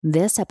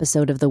This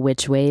episode of The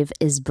Witch Wave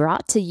is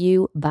brought to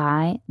you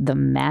by the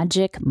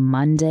Magic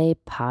Monday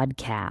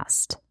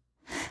podcast.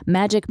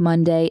 Magic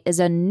Monday is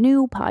a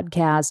new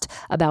podcast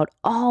about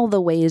all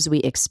the ways we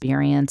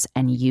experience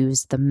and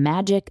use the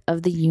magic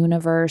of the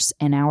universe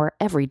in our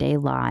everyday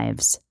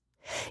lives.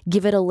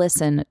 Give it a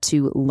listen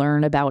to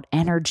learn about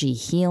energy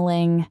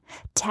healing,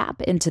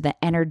 tap into the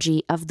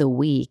energy of the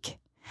week,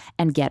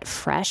 and get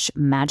fresh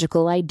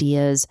magical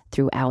ideas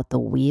throughout the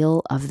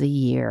wheel of the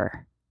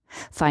year.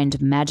 Find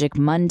Magic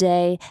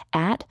Monday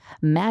at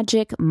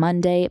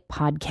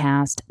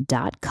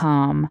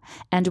magicmondaypodcast.com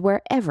and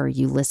wherever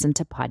you listen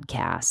to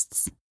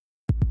podcasts.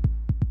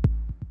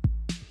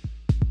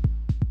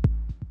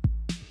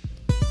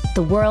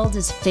 The world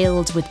is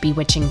filled with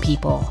bewitching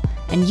people,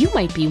 and you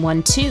might be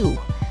one too.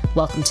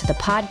 Welcome to the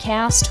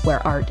podcast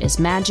where art is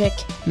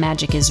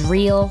magic is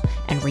real,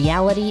 and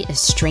reality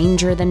is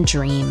stranger than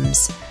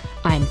dreams.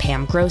 I'm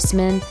Pam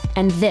Grossman,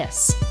 and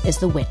this is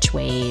The Witch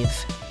Wave.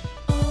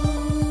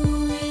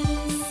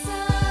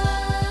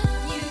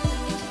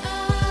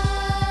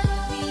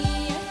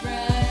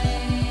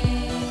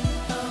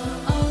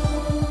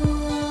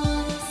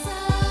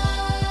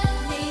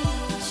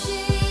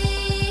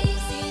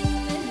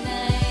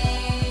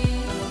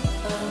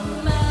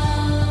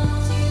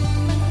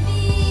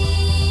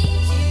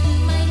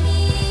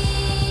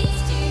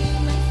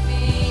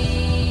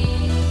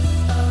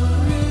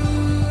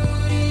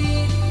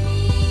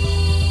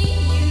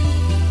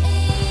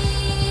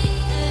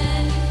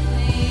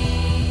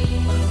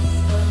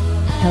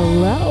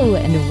 Hello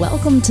and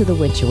welcome to The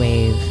Witch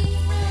Wave.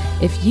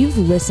 If you've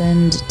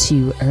listened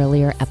to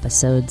earlier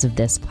episodes of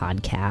this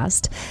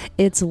podcast,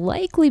 it's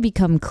likely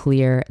become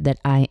clear that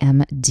I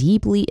am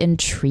deeply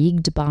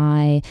intrigued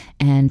by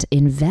and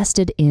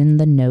invested in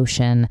the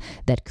notion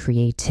that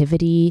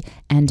creativity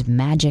and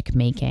magic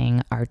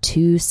making are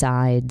two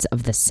sides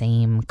of the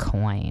same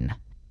coin.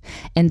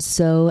 And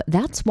so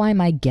that's why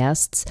my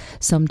guests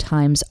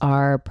sometimes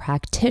are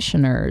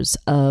practitioners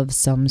of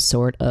some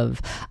sort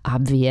of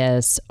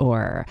obvious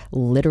or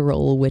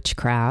literal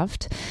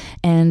witchcraft,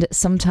 and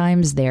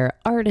sometimes they're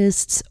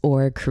artists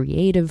or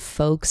creative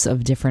folks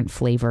of different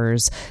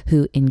flavors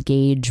who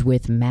engage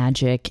with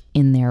magic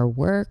in their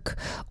work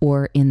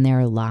or in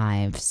their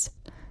lives.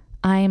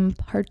 I'm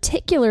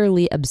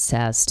particularly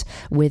obsessed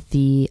with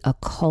the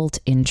occult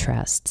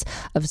interests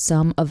of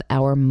some of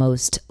our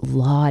most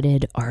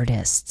lauded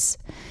artists.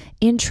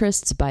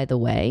 Interests, by the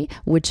way,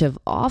 which have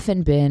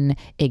often been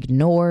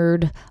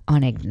ignored,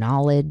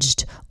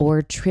 unacknowledged,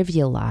 or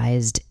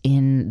trivialized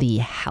in the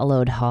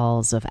hallowed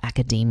halls of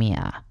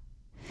academia.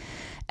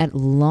 At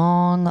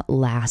long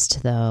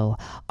last, though,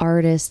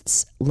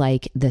 artists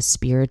like the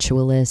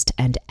spiritualist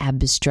and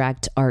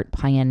abstract art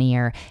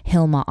pioneer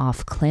Hilma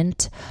af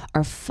Klint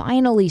are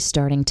finally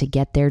starting to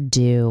get their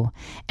due,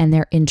 and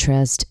their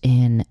interest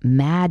in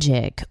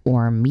magic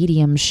or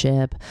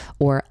mediumship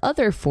or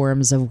other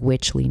forms of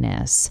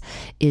witchliness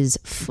is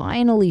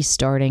finally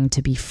starting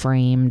to be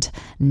framed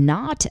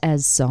not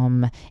as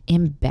some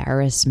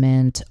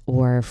embarrassment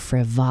or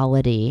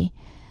frivolity,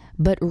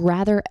 but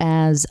rather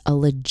as a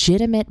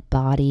legitimate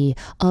body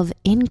of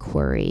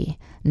inquiry,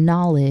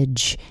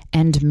 knowledge,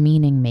 and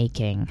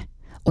meaning-making,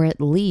 or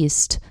at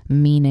least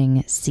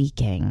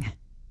meaning-seeking.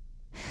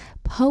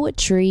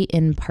 Poetry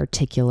in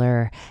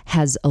particular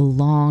has a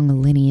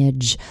long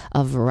lineage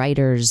of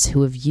writers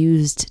who have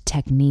used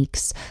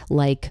techniques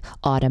like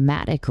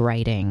automatic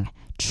writing,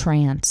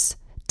 trance,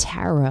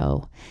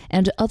 tarot,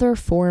 and other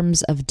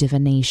forms of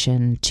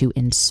divination to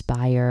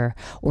inspire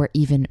or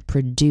even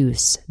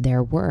produce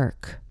their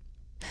work.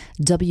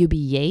 W.B.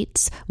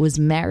 Yeats was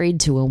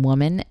married to a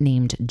woman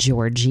named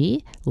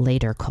Georgie,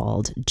 later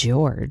called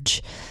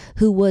George,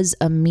 who was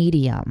a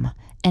medium,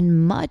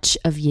 and much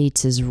of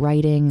Yeats's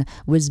writing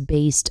was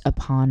based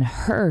upon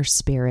her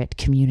spirit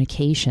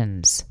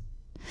communications.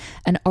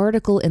 An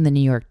article in the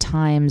New York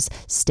Times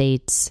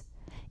states,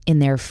 in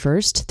their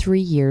first 3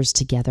 years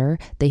together,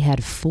 they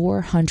had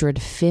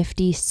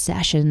 450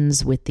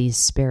 sessions with these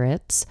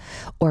spirits,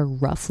 or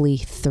roughly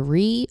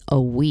 3 a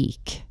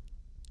week.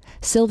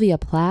 Sylvia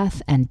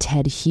Plath and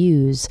Ted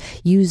Hughes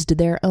used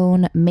their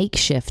own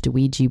makeshift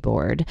Ouija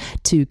board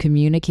to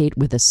communicate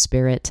with a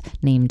spirit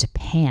named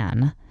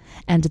Pan,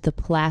 and the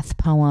Plath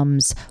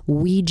poems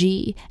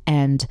Ouija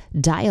and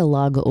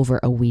Dialogue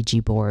over a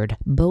Ouija board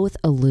both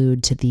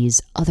allude to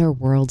these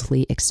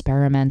otherworldly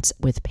experiments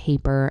with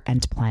paper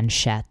and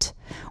planchette,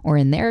 or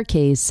in their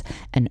case,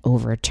 an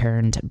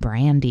overturned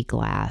brandy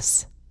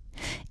glass.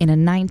 In a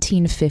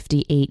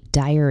 1958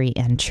 diary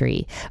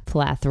entry,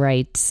 Plath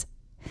writes,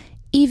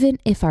 "Even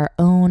if our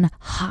own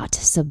hot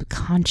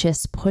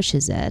subconscious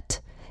pushes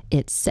it,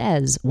 it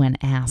says when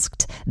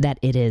asked that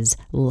it is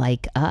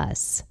like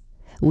us.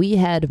 We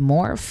had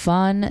more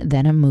fun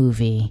than a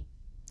movie."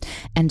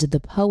 And the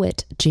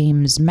poet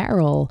James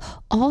Merrill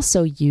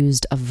also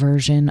used a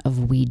version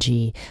of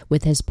Ouija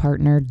with his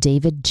partner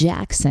David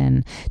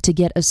Jackson to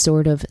get a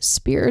sort of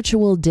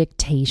spiritual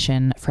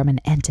dictation from an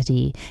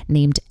entity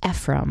named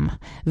Ephraim,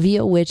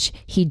 via which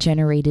he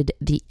generated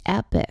the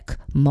epic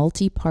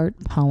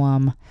multi-part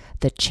poem,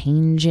 The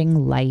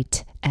Changing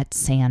Light at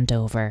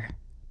Sandover.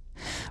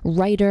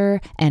 Writer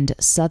and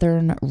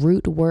Southern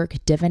root work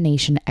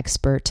divination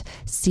expert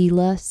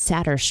Sela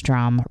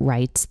Satterstrom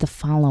writes the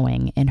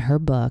following in her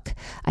book,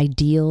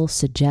 Ideal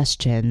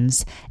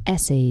Suggestions,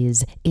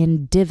 Essays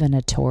in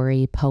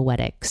Divinatory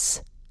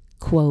Poetics.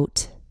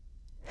 Quote,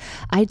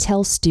 I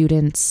tell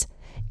students,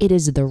 it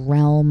is the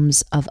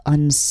realms of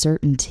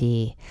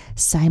uncertainty,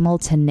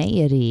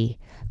 simultaneity,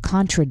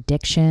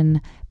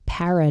 contradiction,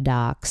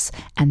 paradox,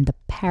 and the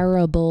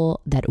parable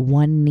that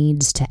one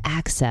needs to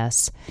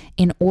access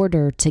in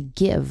order to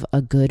give a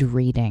good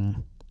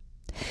reading.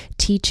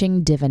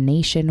 Teaching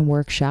divination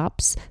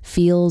workshops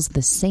feels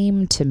the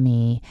same to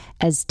me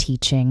as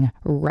teaching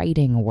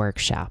writing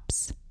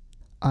workshops.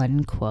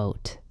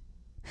 Unquote.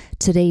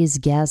 Today's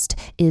guest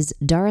is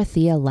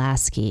Dorothea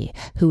Lasky,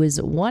 who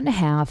is one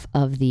half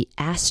of the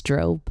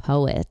Astro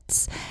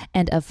poets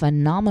and a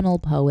phenomenal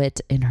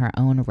poet in her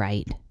own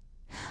right.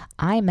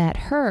 I met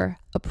her,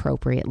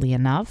 appropriately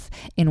enough,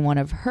 in one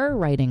of her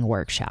writing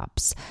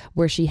workshops,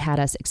 where she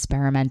had us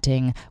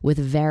experimenting with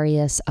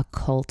various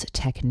occult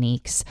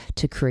techniques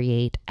to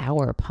create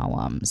our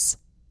poems.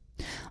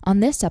 On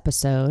this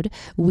episode,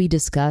 we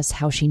discuss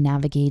how she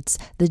navigates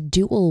the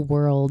dual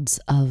worlds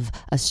of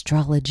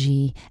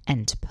astrology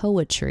and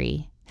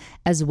poetry,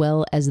 as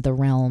well as the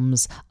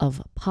realms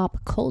of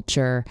pop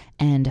culture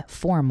and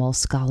formal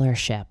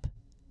scholarship.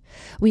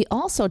 We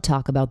also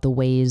talk about the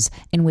ways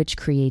in which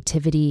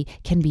creativity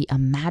can be a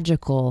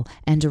magical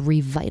and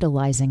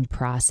revitalizing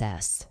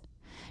process.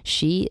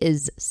 She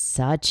is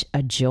such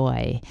a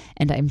joy,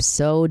 and I'm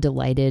so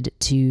delighted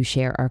to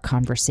share our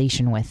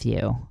conversation with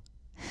you.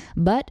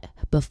 But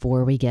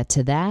before we get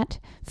to that,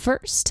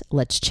 first,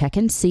 let's check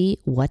and see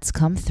what's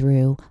come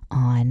through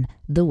on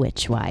the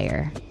Witch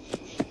Wire.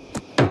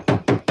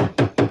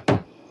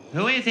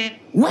 Who is it?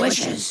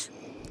 Witches.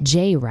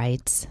 Jay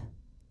writes,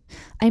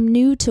 I'm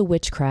new to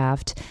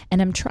witchcraft, and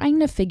I'm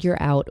trying to figure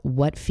out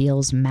what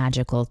feels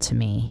magical to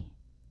me.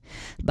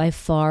 By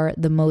far,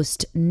 the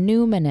most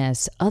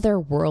numinous,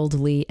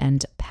 otherworldly,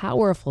 and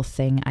powerful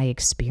thing I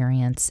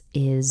experience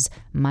is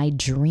my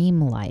dream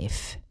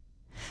life.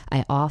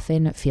 I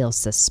often feel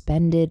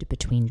suspended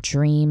between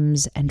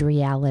dreams and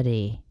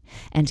reality,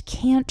 and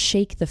can't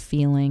shake the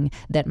feeling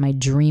that my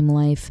dream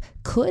life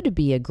could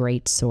be a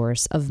great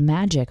source of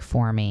magic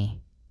for me.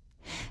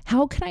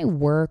 How can I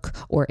work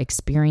or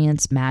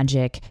experience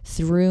magic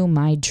through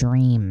my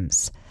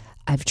dreams?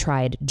 I've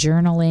tried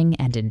journaling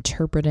and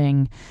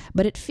interpreting,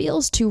 but it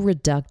feels too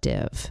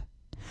reductive.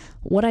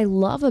 What I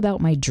love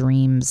about my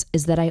dreams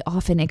is that I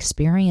often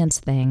experience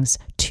things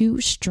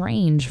too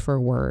strange for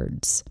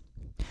words.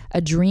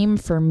 A dream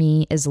for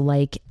me is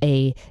like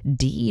a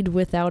deed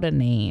without a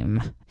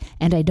name,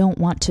 and I don't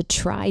want to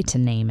try to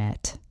name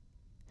it.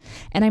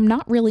 And I'm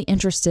not really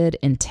interested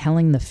in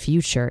telling the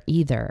future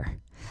either.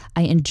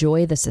 I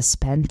enjoy the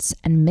suspense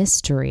and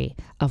mystery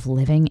of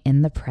living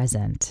in the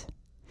present.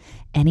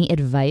 Any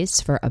advice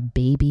for a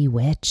baby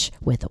witch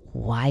with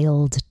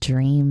wild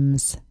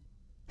dreams?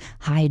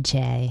 Hi,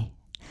 Jay.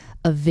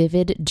 A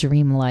vivid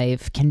dream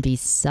life can be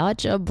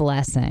such a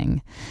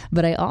blessing,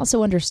 but I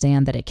also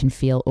understand that it can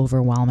feel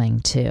overwhelming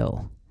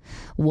too.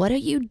 What do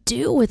you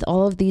do with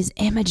all of these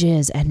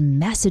images and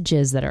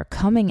messages that are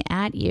coming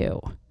at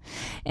you?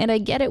 And I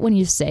get it when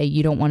you say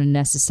you don't want to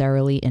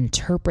necessarily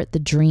interpret the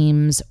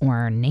dreams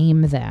or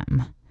name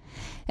them.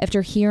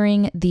 After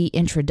hearing the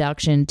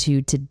introduction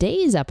to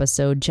today's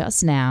episode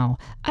just now,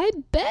 I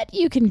bet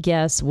you can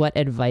guess what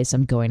advice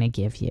I'm going to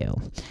give you,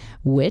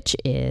 which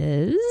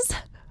is,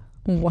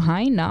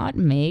 why not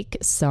make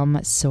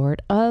some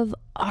sort of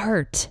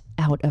art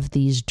out of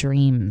these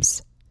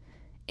dreams?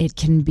 It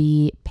can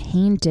be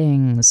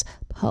paintings,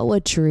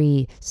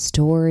 poetry,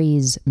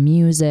 stories,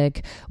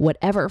 music,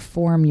 whatever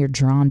form you're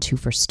drawn to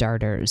for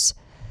starters.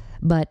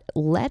 But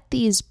let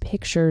these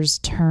pictures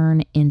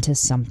turn into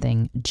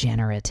something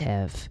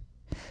generative.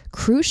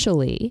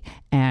 Crucially,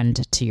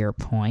 and to your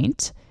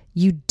point,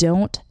 you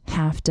don't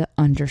have to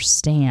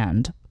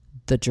understand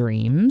the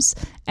dreams,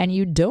 and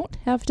you don't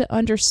have to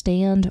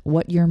understand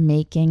what you're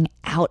making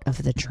out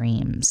of the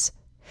dreams.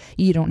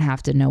 You don't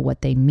have to know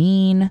what they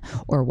mean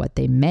or what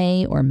they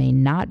may or may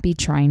not be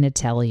trying to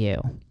tell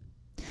you.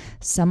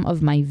 Some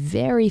of my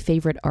very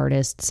favorite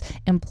artists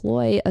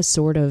employ a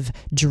sort of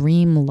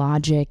dream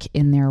logic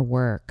in their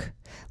work,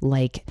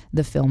 like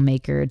the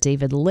filmmaker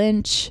David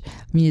Lynch,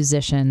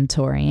 musician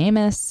Tori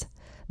Amos,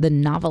 the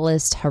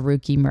novelist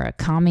Haruki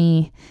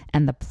Murakami,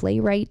 and the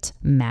playwright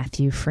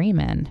Matthew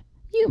Freeman.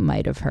 You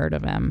might have heard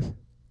of him.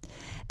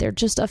 They're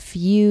just a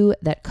few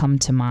that come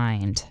to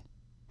mind.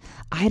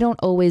 I don't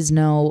always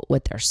know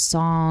what their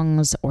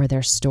songs or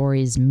their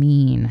stories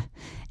mean,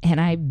 and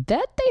I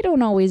bet they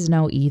don't always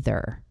know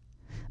either.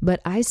 but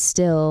I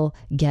still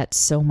get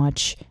so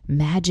much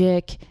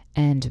magic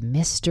and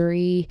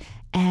mystery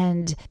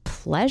and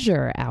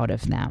pleasure out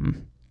of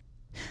them.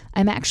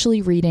 I'm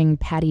actually reading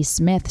Patti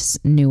Smith's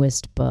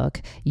newest book,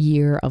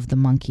 Year of the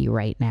Monkey,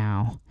 right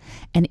now,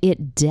 and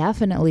it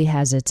definitely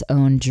has its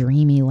own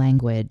dreamy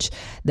language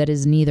that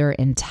is neither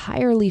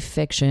entirely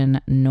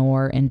fiction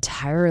nor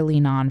entirely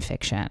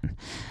nonfiction,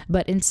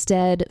 but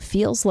instead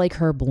feels like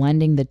her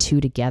blending the two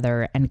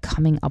together and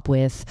coming up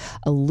with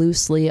a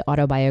loosely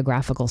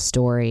autobiographical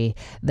story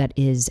that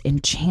is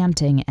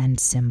enchanting and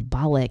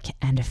symbolic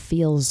and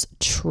feels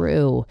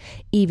true,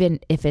 even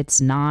if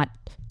it's not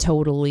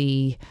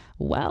totally,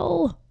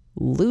 well,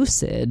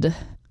 lucid.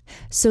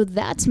 So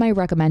that's my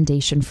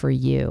recommendation for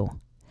you.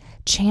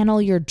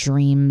 Channel your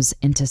dreams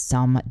into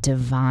some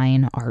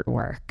divine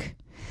artwork.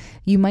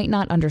 You might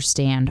not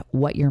understand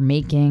what you're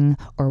making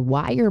or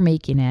why you're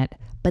making it,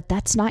 but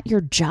that's not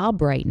your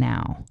job right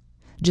now.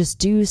 Just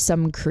do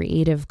some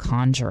creative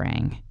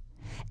conjuring.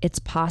 It's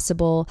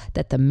possible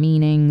that the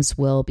meanings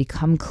will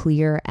become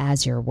clear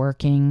as you're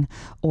working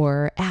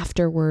or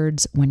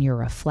afterwards when you're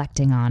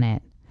reflecting on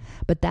it.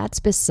 But that's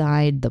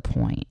beside the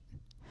point.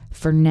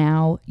 For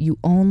now, you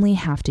only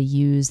have to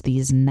use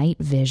these night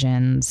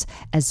visions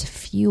as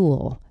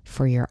fuel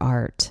for your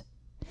art.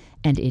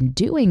 And in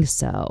doing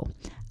so,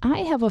 I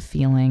have a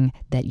feeling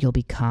that you'll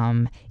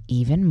become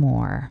even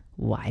more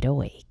wide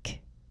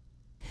awake.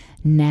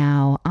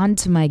 Now, on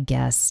to my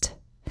guest.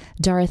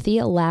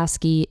 Dorothea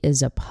Lasky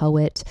is a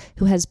poet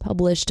who has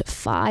published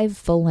 5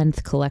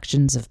 full-length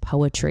collections of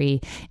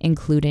poetry,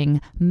 including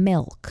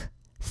Milk,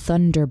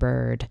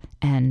 Thunderbird,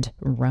 and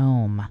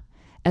Rome,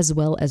 as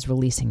well as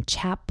releasing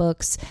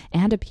chapbooks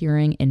and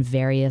appearing in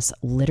various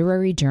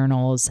literary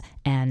journals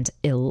and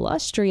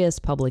illustrious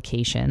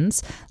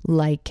publications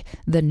like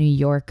The New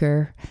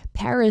Yorker,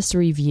 Paris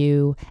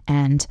Review,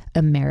 and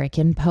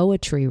American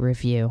Poetry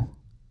Review.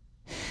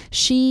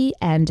 She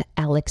and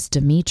Alex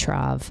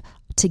Dimitrov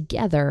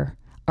together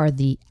are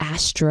the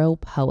Astro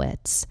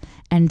Poets,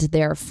 and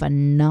their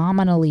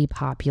phenomenally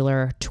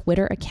popular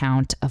Twitter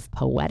account of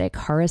poetic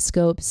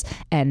horoscopes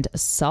and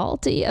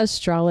salty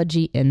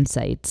astrology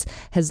insights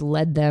has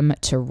led them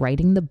to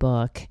writing the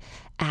book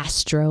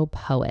Astro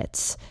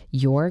Poets,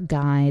 Your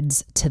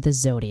Guides to the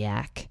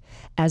Zodiac,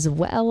 as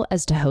well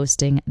as to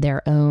hosting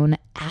their own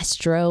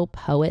Astro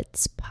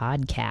Poets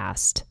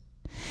podcast.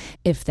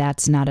 If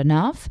that's not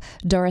enough,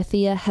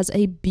 Dorothea has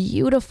a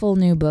beautiful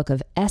new book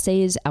of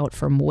essays out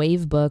from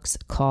Wave Books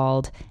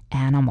called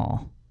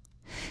Animal.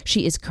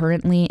 She is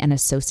currently an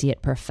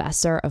associate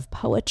professor of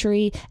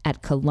poetry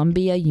at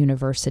Columbia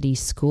University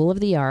School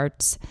of the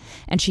Arts,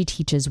 and she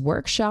teaches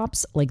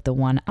workshops like the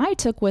one I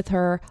took with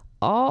her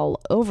all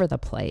over the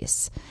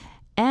place.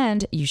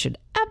 And you should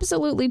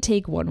absolutely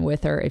take one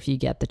with her if you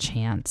get the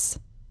chance.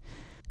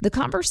 The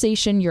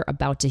conversation you're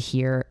about to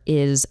hear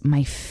is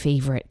my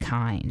favorite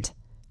kind.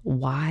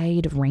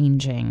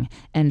 Wide-ranging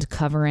and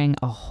covering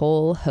a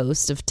whole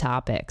host of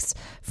topics,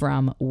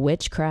 from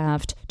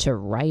witchcraft to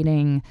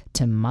writing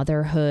to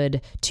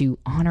motherhood to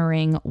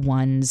honoring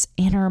one's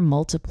inner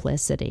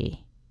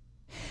multiplicity.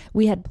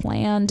 We had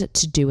planned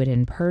to do it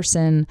in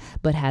person,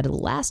 but had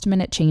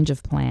last-minute change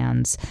of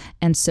plans,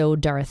 and so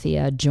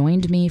Dorothea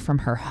joined me from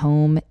her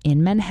home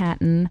in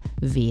Manhattan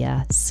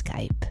via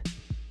Skype.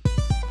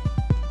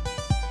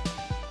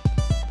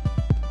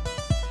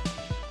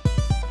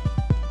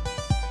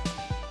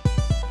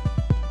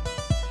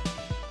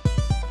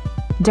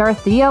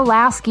 Dorothea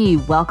Lasky,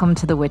 welcome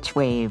to the Witch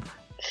Wave.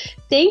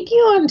 Thank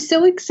you. I'm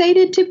so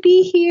excited to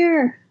be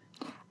here.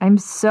 I'm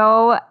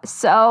so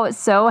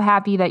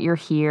happy that you're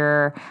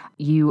here.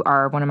 You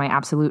are one of my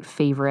absolute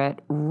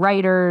favorite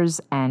writers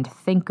and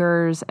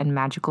thinkers and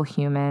magical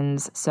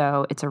humans.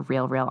 So it's a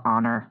real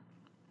honor.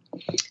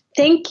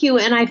 Thank you.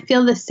 And I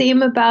feel the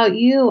same about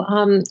you.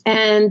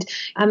 And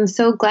I'm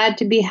so glad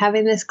to be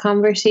having this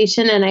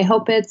conversation. And I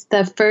hope it's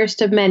the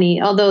first of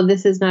many, although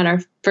this is not our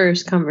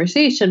first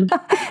conversation.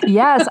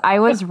 Yes, I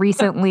was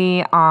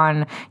recently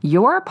on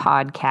your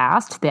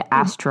podcast, the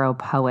Astro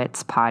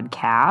Poets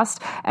podcast,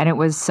 and it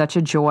was such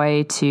a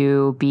joy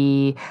to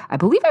be, I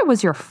believe I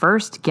was your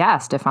first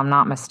guest, if I'm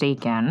not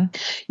mistaken.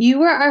 You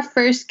were our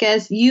first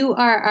guest. You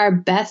are our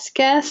best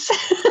guest.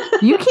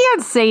 You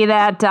can't say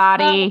that,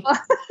 Dottie.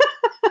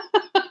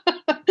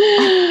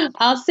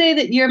 I'll say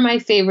that you're my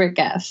favorite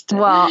guest.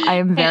 Well, I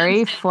am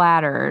very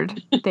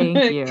flattered.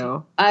 Thank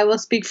you. I will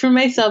speak for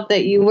myself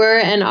that you were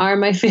and are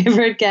my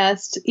favorite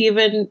guest,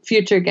 even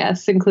future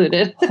guests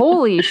included.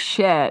 Holy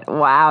shit.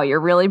 Wow. You're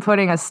really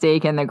putting a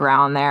stake in the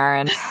ground there.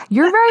 And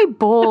you're very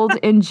bold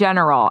in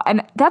general.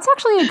 And that's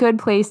actually a good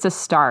place to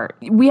start.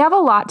 We have a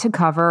lot to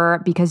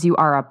cover because you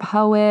are a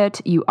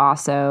poet. You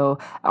also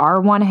are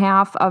one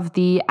half of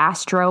the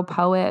Astro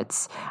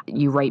Poets.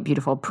 You write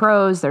beautiful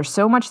prose. There's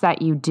so much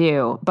that you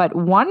do. but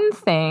one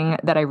thing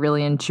that I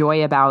really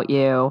enjoy about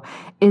you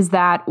is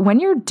that when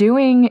you're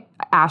doing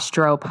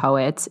Astro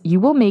Poets, you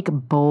will make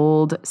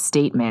bold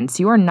statements.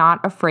 You are not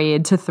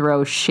afraid to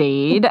throw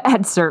shade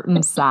at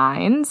certain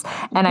signs.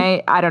 And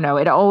I don't know,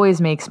 it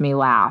always makes me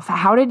laugh.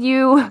 How did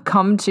you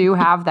come to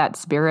have that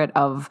spirit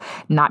of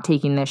not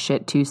taking this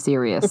shit too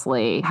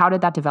seriously? How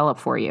did that develop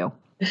for you?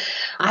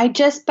 I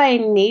just by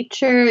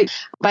nature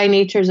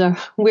is a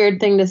weird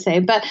thing to say,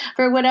 but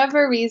for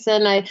whatever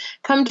reason, I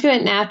come to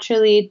it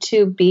naturally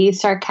to be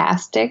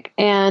sarcastic.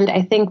 And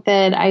I think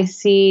that I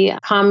see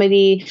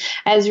comedy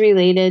as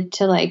related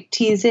to like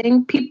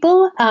teasing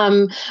people.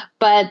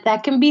 But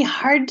that can be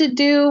hard to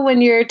do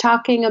when you're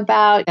talking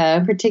about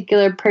a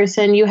particular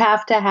person. You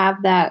have to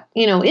have that,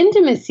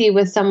 intimacy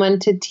with someone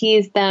to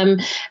tease them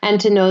and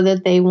to know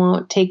that they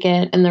won't take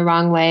it in the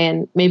wrong way.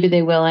 And maybe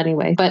they will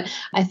anyway. But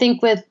I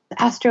think with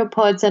Astro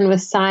Poets and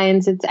with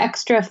signs, it's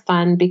extra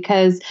fun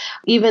because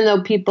even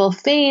though people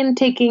feign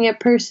taking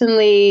it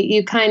personally,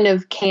 you kind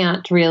of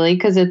can't really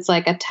because it's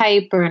like a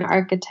type or an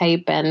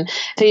archetype. And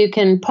so you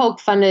can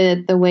poke fun at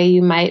it the way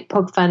you might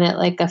poke fun at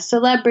like a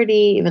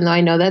celebrity, even though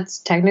I know that's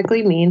technically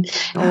mean,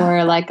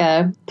 or like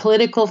a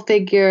political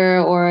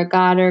figure or a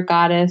god or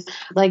goddess.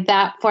 Like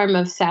that form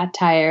of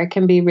satire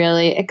can be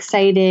really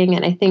exciting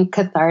and I think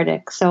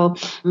cathartic. So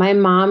my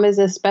mom has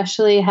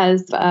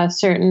a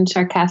certain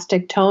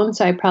sarcastic tone,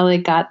 so I probably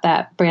got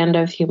that brand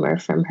of humor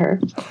from her.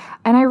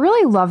 And I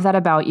really love that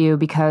about you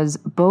because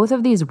both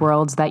of these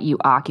worlds that you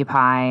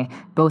occupy,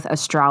 both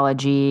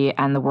astrology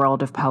and the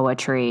world of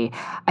poetry,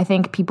 I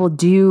think people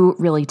do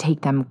really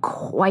take them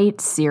quite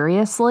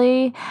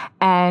seriously.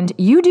 And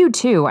you do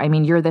too. I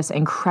mean, you're this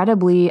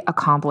incredibly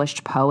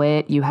accomplished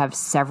poet. You have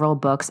several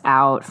books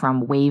out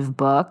from Wave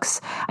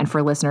Books. And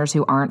for listeners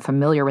who aren't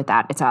familiar with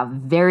that, it's a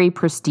very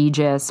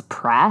prestigious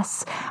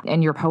press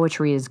and your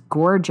poetry is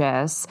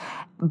gorgeous.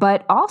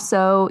 But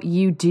also,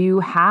 you do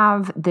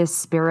have this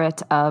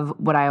spirit of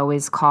what I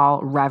always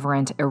call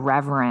reverent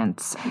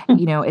irreverence.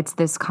 It's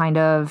this kind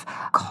of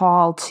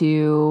call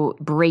to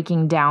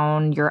breaking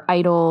down your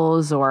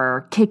idols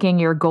or kicking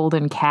your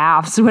golden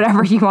calves,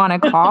 whatever you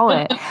want to call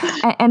it.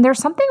 And there's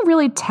something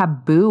really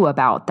taboo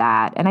about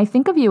that. And I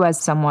think of you as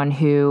someone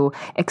who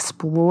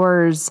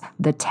explores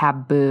the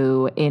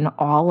taboo in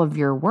all of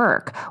your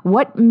work.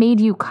 What made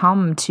you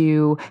come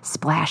to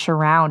splash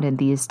around in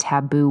these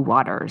taboo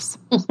waters?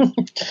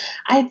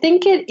 I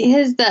think it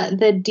is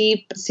the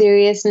deep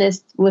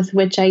seriousness with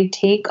which I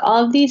take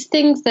all of these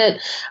things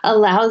that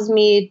allows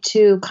me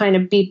to kind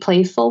of be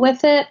playful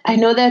with it. I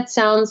know that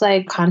sounds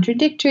like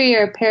contradictory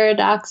or a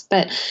paradox,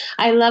 but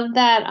I love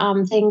that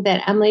thing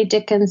that Emily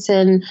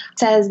Dickinson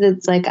says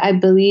that's like, I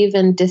believe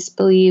and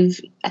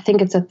disbelieve. I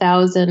think it's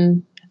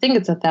 1,000. I think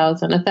it's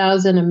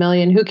 1,000, a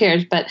million, who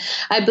cares? But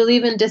I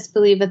believe and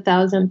disbelieve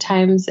 1,000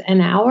 times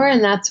an hour,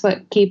 and that's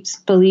what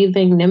keeps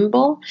believing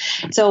nimble.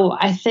 So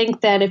I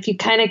think that if you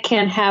kind of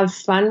can't have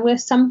fun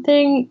with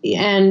something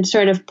and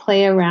sort of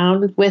play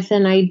around with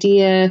an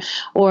idea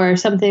or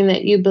something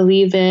that you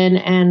believe in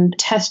and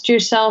test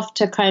yourself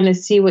to kind of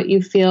see what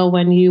you feel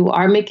when you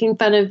are making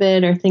fun of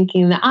it or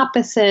thinking the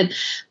opposite,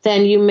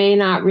 then you may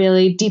not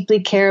really deeply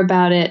care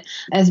about it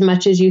as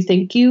much as you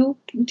think you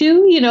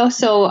do,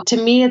 So to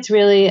me, it's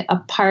really a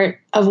part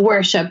of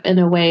worship in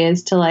a way,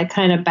 is to like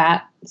kind of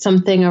bat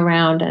something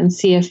around and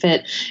see if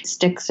it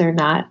sticks or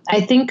not. I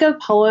think a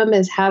poem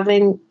as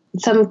having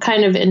some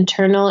kind of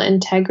internal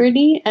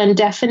integrity and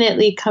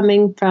definitely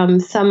coming from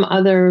some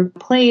other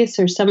place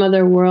or some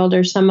other world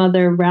or some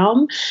other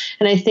realm.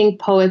 And I think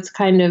poets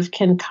kind of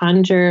can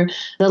conjure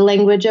the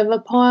language of a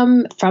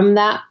poem from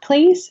that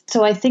place.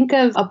 So I think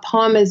of a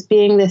poem as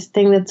being this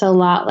thing that's a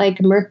lot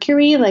like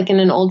mercury, like in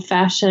an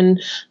old-fashioned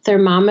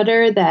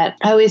thermometer, that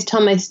I always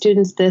tell my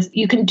students this: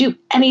 you can do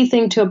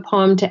anything to a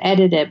poem to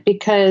edit it,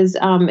 because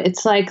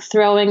it's like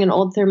throwing an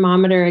old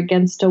thermometer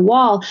against a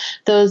wall.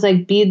 Those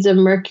like beads of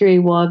mercury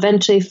will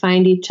eventually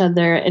find each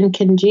other and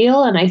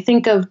congeal. And I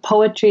think of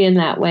poetry in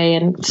that way,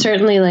 and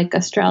certainly like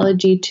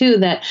astrology too,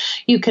 that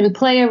you can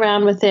play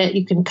around with it,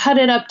 you can cut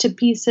it up to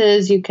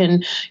pieces, you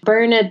can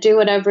burn it, do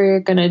whatever you're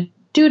going to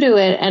do to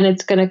it, and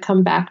it's going to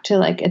come back to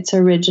like its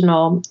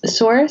original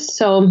source.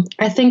 So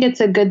I think it's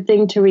a good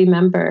thing to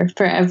remember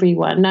for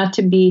everyone, not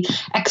to be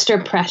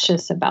extra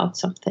precious about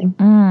something.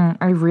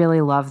 I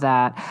really love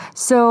that.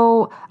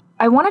 So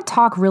I want to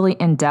talk really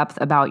in depth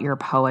about your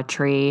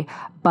poetry,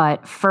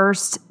 but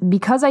first,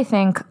 because I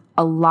think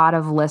a lot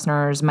of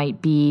listeners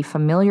might be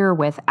familiar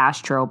with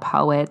Astro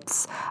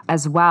Poets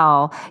as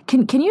well,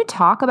 can you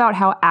talk about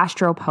how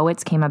Astro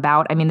Poets came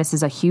about? I mean, this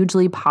is a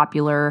hugely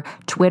popular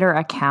Twitter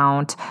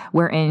account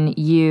wherein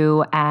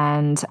you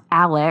and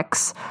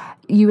Alex,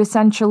 you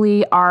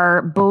essentially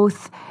are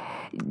both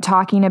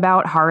talking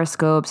about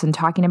horoscopes and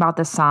talking about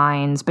the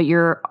signs, but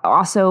you're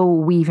also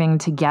weaving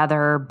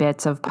together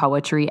bits of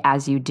poetry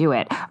as you do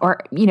it. Or,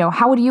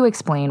 how would you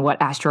explain what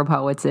Astro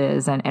Poets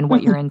is and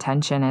what your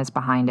intention is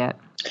behind it?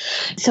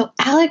 So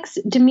Alex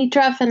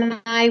Dimitrov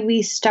and I,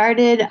 we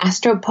started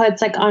Astro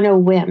Poets like on a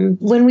whim.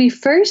 When we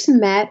first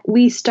met,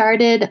 we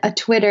started a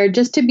Twitter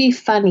just to be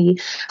funny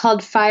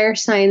called Fire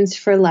Signs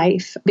for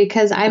Life,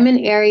 because I'm an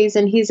Aries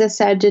and he's a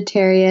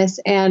Sagittarius.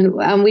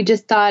 And we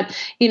just thought,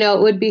 it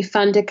would be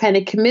fun to kind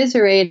of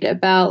commiserate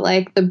about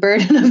like the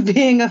burden of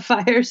being a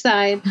fire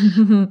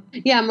sign.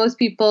 Yeah, most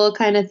people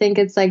kind of think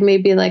it's like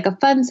maybe like a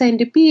fun sign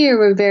to be, or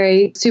we're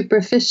very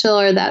superficial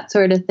or that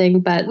sort of thing.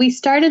 But we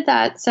started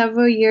that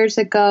several years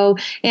ago.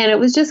 And it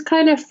was just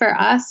kind of for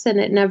us, and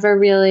it never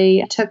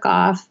really took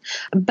off.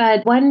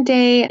 But one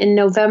day in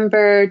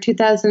November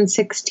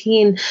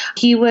 2016,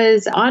 he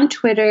was on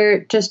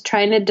Twitter just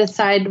trying to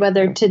decide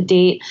whether to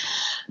date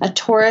a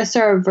Taurus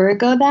or a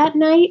Virgo that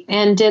night,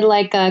 and did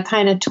like a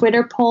kind of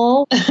Twitter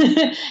poll.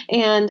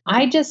 And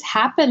I just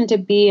happened to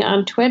be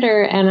on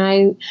Twitter, and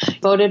I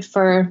voted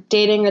for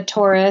dating a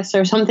Taurus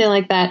or something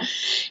like that.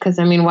 Because,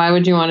 why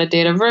would you want to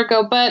date a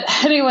Virgo? But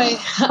anyway.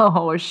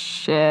 Oh,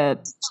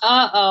 shit.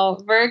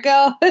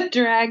 Virgo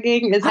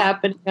dragging is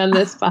happening on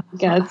this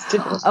podcast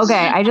too.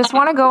 Okay, I just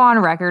want to go on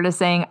record as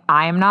saying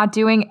I am not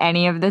doing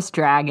any of this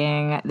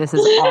dragging. This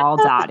is all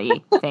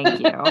Dottie. Thank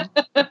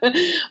you.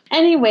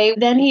 Anyway,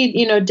 then he,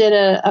 did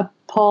a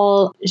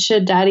poll,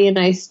 should Dottie and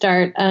I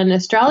start an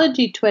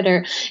astrology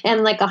Twitter?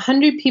 And like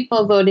 100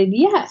 people voted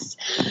yes.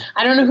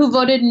 I don't know who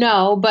voted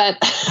no, but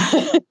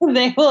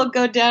they will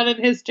go down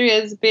in history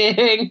as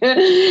being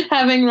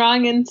having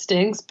wrong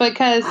instincts,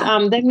 because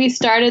then we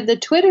started the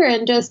Twitter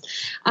and just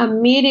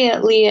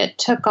immediately it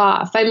took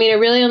off. It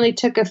really only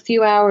took a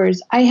few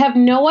hours. I have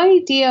no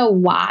idea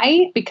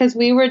why, because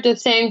we were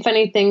just saying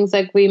funny things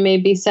like we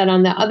maybe said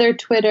on the other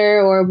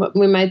Twitter or what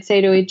we might say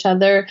to each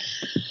other.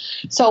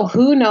 So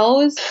who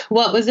knows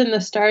what was in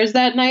the stars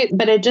that night,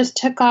 but it just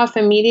took off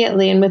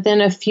immediately. And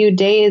within a few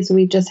days,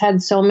 we just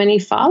had so many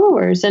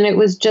followers, and it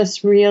was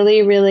just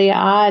really, really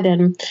odd.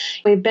 And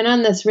we've been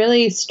on this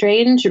really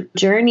strange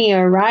journey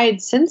or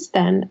ride since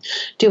then,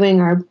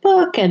 doing our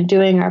book and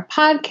doing our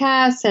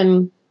podcast.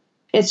 And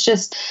it's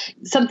just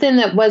something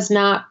that was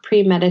not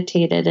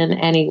premeditated in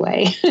any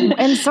way.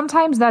 And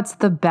sometimes that's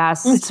the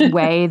best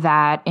way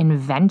that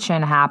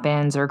invention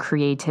happens or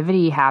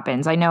creativity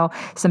happens. I know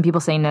some people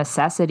say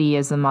necessity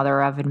is the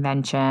mother of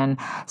invention.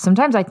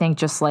 Sometimes I think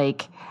just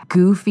like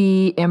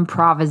goofy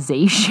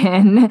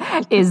improvisation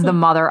is the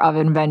mother of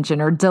invention,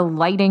 or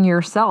delighting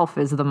yourself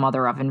is the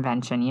mother of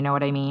invention. You know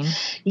what I mean?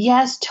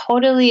 Yes,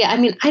 totally. I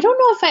don't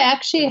know if I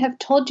actually have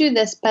told you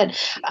this, but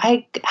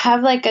I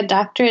have like a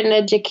doctorate in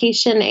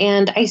education,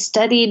 and I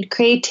studied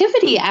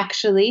creativity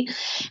actually.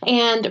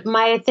 And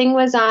my thing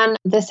was on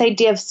this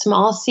idea of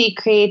small c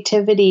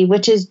creativity,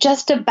 which is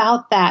just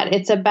about that.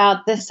 It's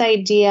about this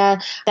idea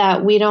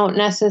that we don't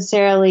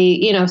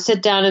necessarily,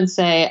 sit down and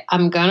say,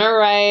 I'm going to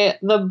write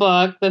the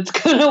book that's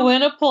going to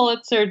win a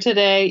Pulitzer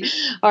today,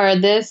 or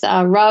this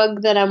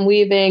rug that I'm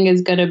weaving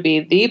is going to be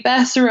the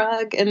best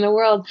rug in the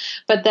world,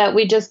 but that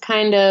we just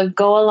kind of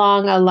go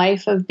along a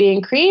life of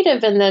being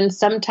creative, and then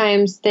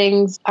sometimes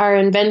things are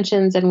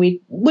inventions and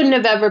we wouldn't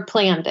have ever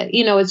planned it.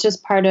 It's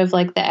just part of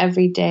like the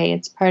everyday.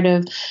 It's part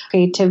of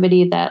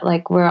creativity that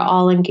like we're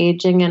all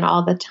engaging in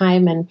all the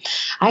time. And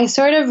I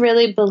sort of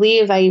really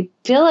believe, I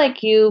feel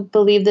like you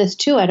believe this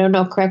too, I don't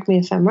know, correct me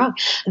if I'm wrong,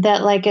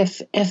 that like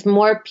if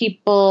more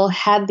people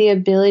had the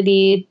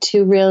ability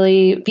to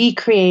really be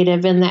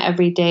creative in the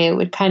everyday, it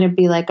would kind of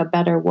be like a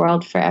better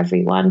world for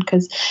everyone,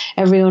 because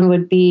everyone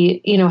would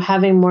be,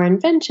 having more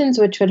inventions,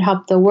 which would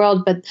help the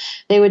world, but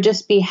they would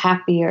just be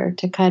happier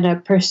to kind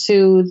of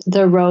pursue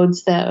the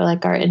roads that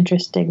like are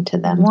interesting to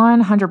them.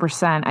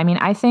 100%.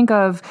 I think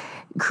of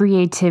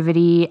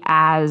creativity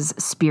as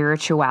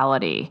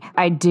spirituality.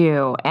 I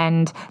do.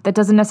 And that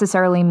doesn't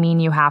necessarily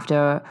mean you have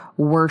to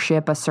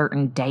worship a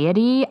certain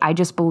deity. I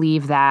just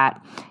believe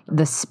that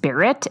the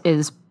spirit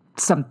is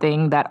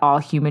something that all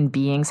human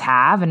beings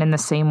have. And in the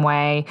same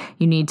way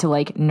you need to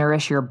like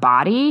nourish your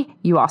body,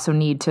 you also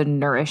need to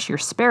nourish your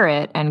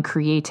spirit. And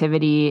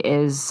creativity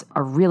is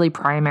a really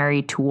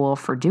primary tool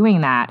for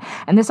doing that.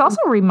 And this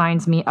also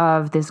reminds me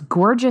of this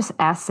gorgeous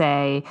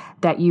essay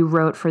that you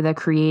wrote for the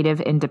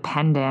Creative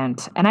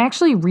Independent. And I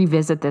actually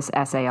revisit this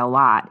essay a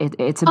lot.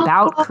 It's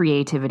about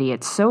creativity.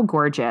 It's so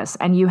gorgeous.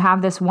 And you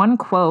have this one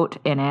quote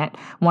in it,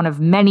 one of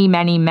many,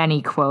 many,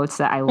 many quotes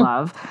that I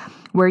love,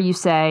 where you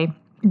say,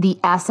 "The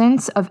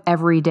essence of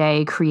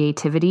everyday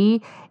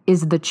creativity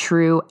is the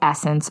true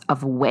essence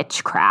of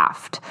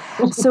witchcraft."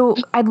 So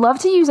I'd love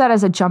to use that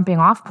as a jumping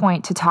off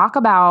point to talk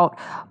about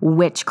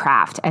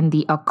witchcraft and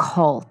the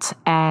occult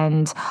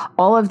and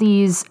all of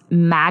these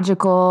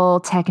magical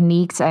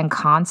techniques and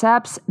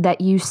concepts that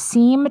you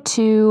seem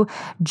to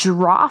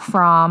draw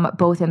from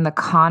both in the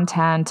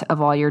content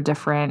of all your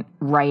different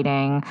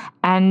writing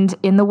and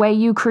in the way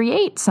you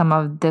create some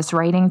of this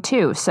writing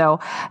too. So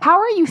how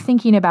are you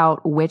thinking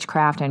about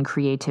witchcraft and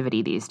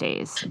creativity these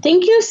days?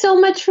 Thank you so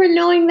much for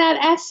knowing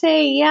that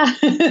essay. Yeah.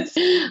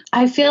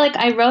 I feel like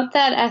I wrote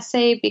that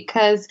essay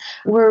because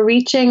we're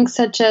reaching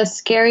such a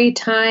scary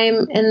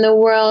time in the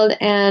world.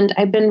 And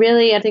I've been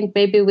really, I think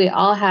maybe we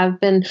all have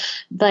been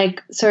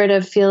like sort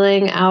of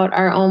feeling out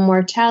our own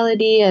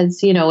mortality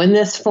as, you know, in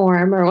this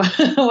form or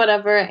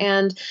whatever.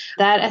 And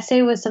that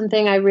essay was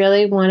something I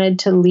really wanted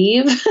to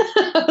leave.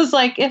 I was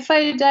like, if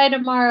I die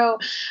tomorrow,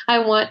 I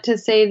want to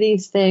say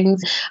these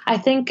things. I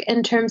think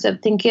in terms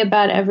of thinking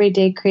about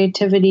everyday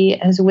creativity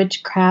as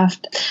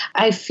witchcraft,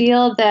 I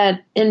feel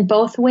that in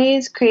both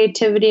ways,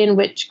 creativity and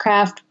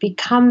witchcraft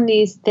become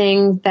these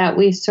things that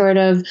we sort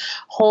of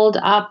hold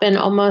up in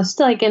almost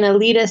like an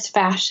elitist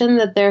fashion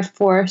that they're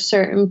for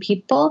certain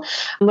people,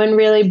 when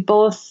really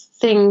both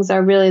things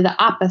are really the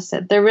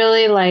opposite. They're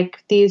really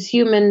like these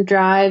human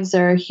drives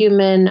or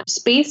human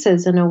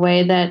spaces in a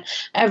way that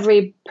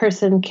every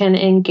person can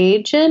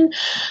engage in.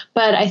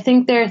 But I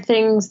think there are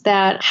things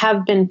that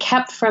have been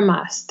kept from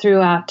us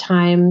throughout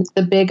time,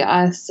 the big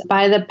us,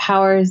 by the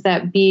powers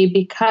that be,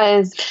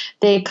 because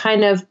they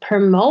kind of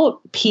promote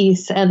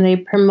peace and they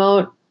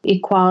promote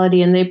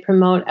equality and they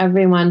promote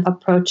everyone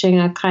approaching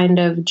a kind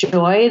of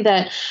joy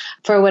that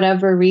for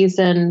whatever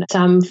reason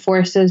some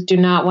forces do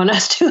not want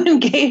us to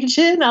engage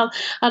in. I'll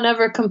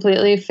never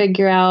completely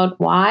figure out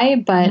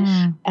why, but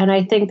and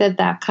I think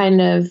that kind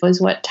of was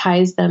what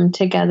ties them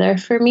together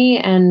for me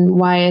and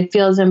why it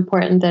feels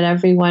important that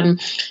everyone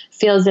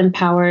feels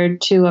empowered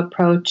to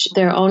approach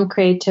their own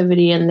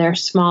creativity in their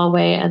small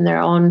way and their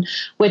own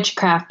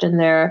witchcraft in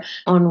their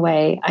own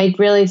way. I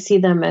really see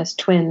them as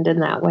twinned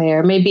in that way,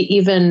 or maybe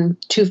even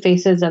two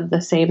faces of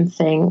the same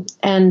thing.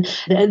 And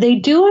they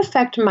do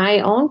affect my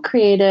own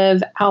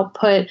creative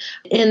output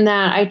in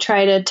that I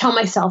try to tell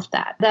myself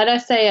that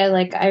essay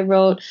I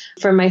wrote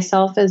for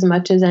myself as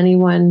much as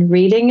anyone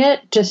reading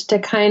it, just to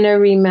kind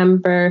of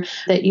remember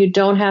that you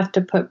don't have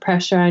to put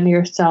pressure on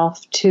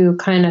yourself to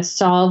kind of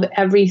solve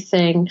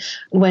everything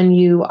when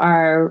you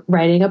are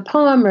writing a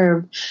poem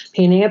or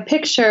painting a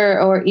picture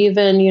or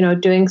even,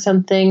 doing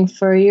something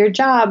for your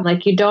job.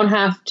 Like, you don't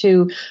have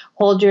to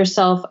hold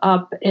yourself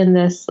up in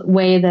this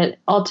way that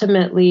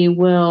ultimately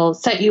will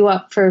set you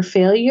up for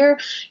failure.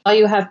 All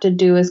you have to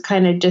do is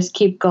kind of just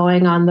keep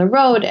going on the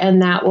road,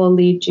 and that will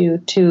lead you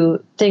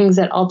to things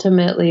that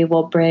ultimately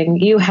will bring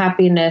you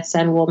happiness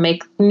and will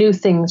make new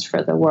things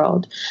for the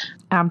world.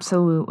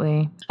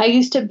 Absolutely. I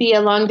used to be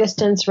a long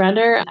distance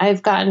runner.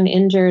 I've gotten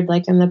injured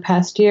in the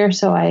past year,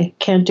 so I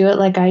can't do it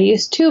like I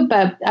used to,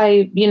 but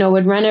I,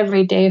 would run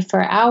every day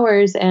for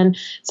hours, and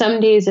some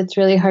days it's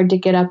really hard to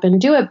get up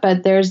and do it,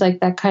 but there's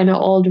that kind of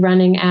old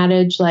running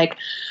adage,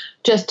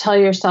 just tell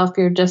yourself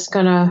you're just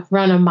going to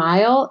run a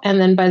mile. And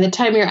then by the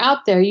time you're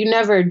out there, you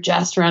never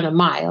just run a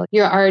mile.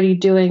 You're already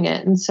doing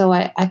it. And so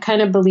I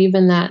kind of believe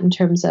in that in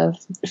terms of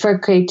for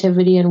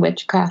creativity and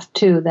witchcraft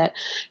too, that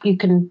you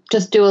can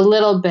just do a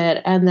little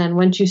bit. And then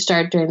once you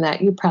start doing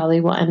that, you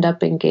probably will end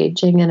up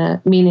engaging in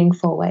a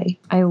meaningful way.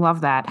 I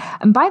love that.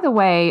 And by the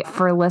way,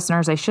 for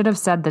listeners, I should have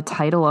said the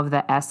title of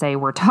the essay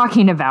we're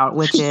talking about,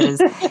 which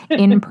is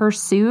In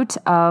Pursuit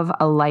of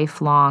a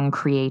Lifelong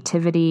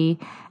Creativity.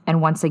 And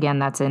once again,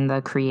 that's in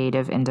the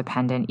Creative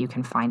Independent. You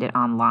can find it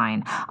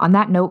online. On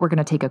that note, we're going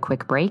to take a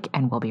quick break,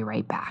 and we'll be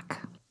right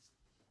back.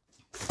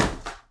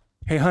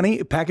 Hey, honey,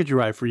 a package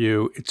arrived for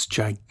you. It's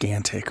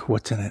gigantic.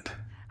 What's in it?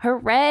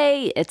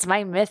 Hooray! It's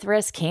my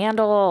Mithras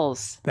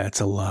candles. That's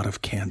a lot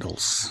of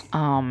candles.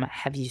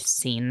 Have you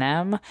seen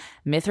them?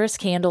 Mithras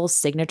candles'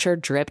 signature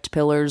dripped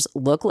pillars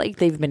look like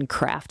they've been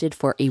crafted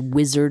for a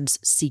wizard's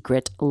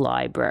secret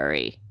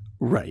library.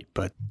 Right,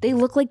 but... They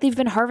look like they've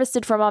been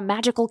harvested from a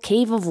magical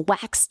cave of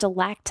wax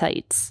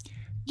stalactites.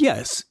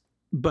 Yes,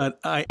 but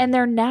And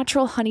their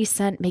natural honey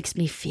scent makes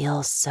me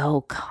feel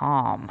so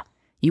calm.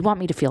 You want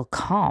me to feel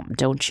calm,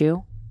 don't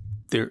you?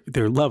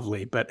 They're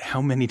lovely, but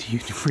how many do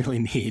you really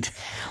need?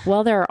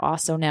 Well, there are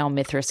also now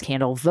Mithras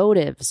candle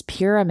votives,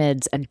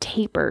 pyramids, and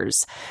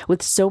tapers.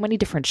 With so many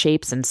different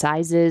shapes and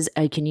sizes,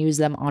 I can use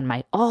them on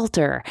my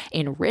altar,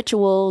 in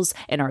rituals,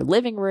 in our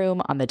living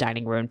room, on the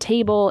dining room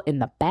table, in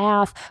the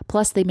bath.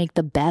 Plus, they make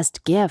the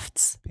best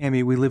gifts.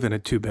 Pammy, we live in a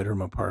 2-bedroom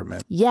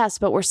apartment. Yes,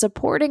 but we're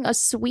supporting a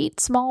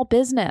sweet small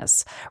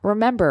business.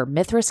 Remember,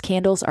 Mithras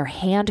candles are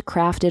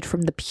handcrafted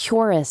from the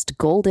purest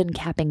golden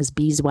cappings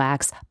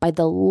beeswax by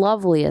the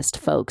loveliest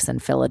folks in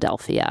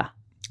Philadelphia.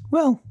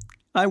 Well,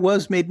 I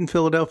was made in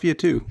Philadelphia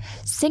too.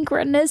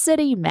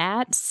 Synchronicity,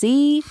 Matt.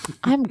 See?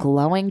 I'm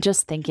glowing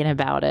just thinking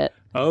about it.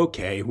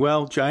 Okay,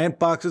 well, giant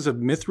boxes of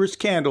Mithras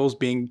candles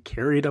being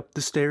carried up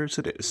the stairs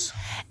it is.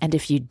 And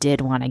if you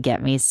did want to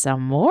get me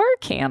some more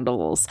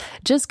candles,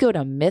 just go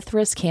to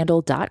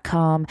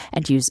mithrascandle.com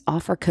and use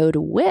offer code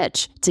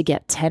WITCH to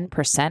get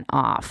 10%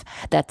 off.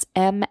 That's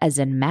M as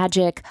in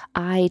magic,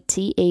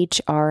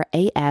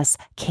 ITHRAS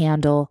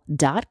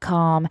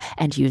candle.com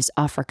and use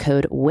offer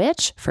code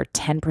WITCH for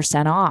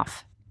 10%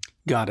 off.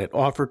 Got it.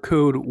 Offer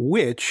code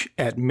WITCH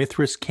at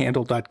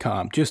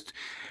mithrascandle.com. Just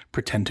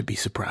pretend to be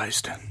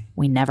surprised.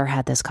 We never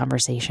had this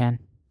conversation.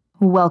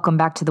 Welcome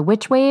back to the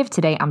Witch Wave.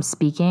 Today I'm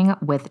speaking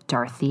with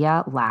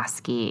Dorothea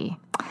Lasky.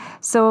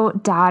 So,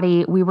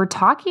 Dottie, we were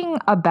talking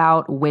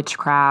about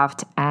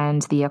witchcraft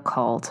and the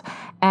occult.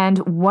 And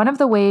one of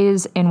the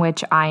ways in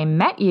which I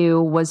met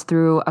you was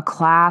through a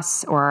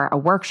class or a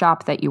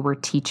workshop that you were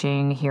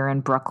teaching here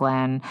in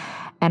Brooklyn.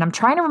 And I'm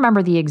trying to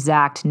remember the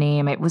exact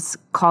name. It was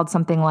called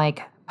something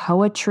like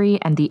Poetry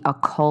and the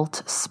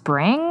Occult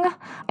Spring.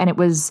 And it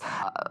was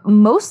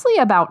mostly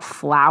about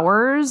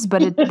flowers,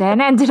 but it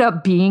then ended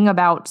up being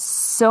about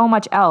so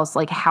much else,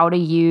 like how to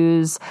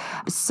use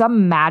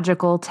some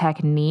magical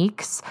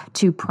techniques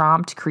to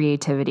prompt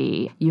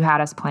creativity. You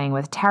had us playing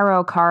with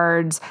tarot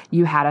cards.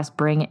 You had us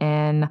bring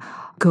in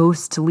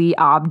ghostly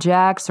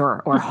objects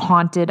or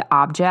haunted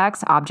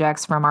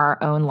objects from our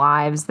own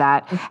lives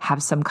that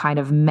have some kind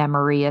of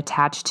memory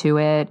attached to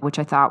it, which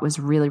I thought was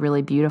really,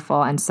 really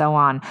beautiful, and so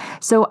on.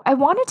 So I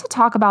wanted to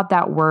talk about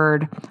that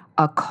word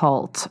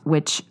occult,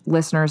 which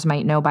listeners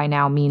might know by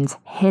now means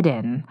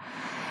hidden.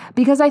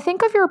 Because I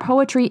think of your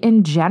poetry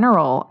in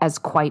general as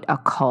quite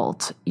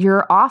occult.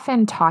 You're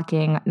often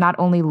talking not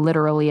only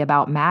literally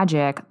about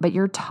magic, but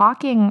you're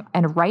talking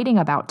and writing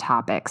about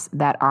topics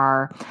that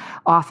are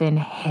often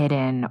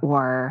hidden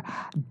or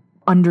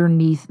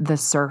underneath the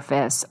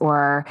surface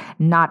or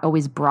not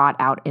always brought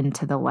out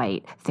into the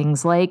light.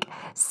 Things like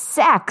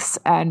sex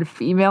and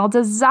female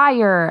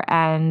desire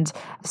and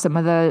some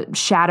of the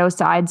shadow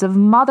sides of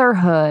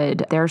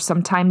motherhood. There's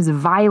sometimes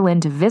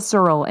violent,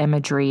 visceral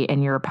imagery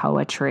in your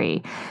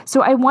poetry.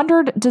 So I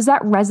wondered, does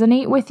that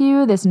resonate with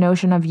you, this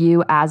notion of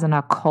you as an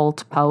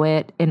occult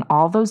poet in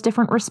all those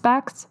different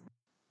respects?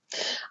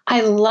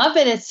 I love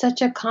it. It's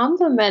such a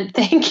compliment.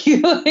 Thank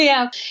you.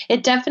 Yeah,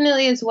 it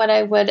definitely is what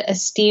I would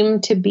esteem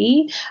to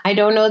be. I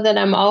don't know that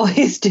I'm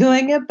always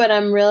doing it, but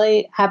I'm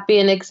really happy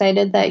and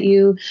excited that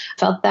you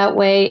felt that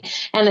way.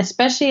 And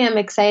especially I'm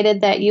excited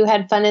that you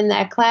had fun in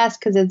that class,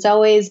 because it's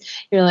always,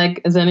 you're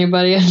like, is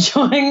anybody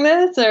enjoying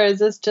this? Or is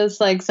this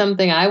just like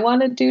something I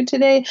want to do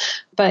today?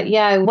 But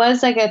yeah, it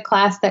was like a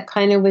class that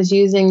kind of was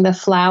using the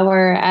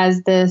flower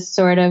as this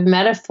sort of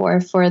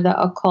metaphor for the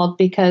occult,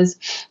 because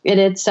it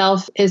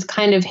itself is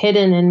kind of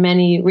hidden in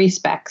many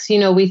respects. You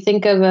know, we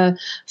think of a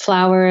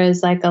flower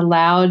as like a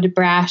loud,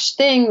 brash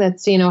thing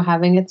that's, you know,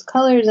 having its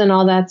colors and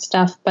all that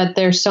stuff. But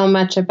there's so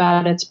much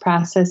about its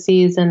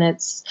processes and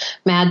its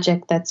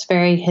magic that's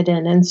very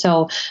hidden. And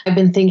so I've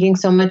been thinking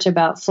so much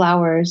about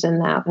flowers in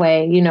that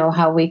way, you know,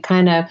 how we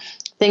kind of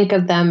think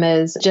of them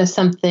as just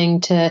something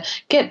to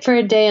get for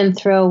a day and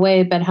throw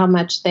away, but how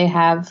much they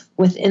have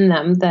within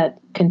them that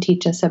can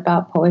teach us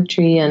about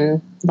poetry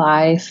and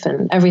life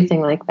and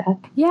everything like that.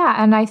 Yeah,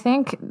 and I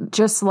think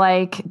just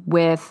like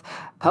with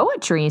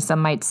poetry,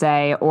 some might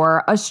say,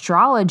 or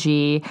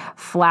astrology,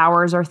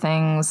 flowers are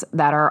things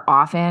that are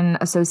often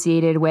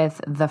associated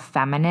with the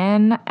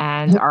feminine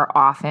and are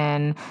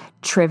often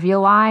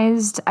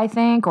trivialized, I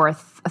think, or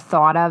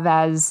thought of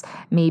as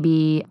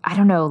maybe, I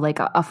don't know, like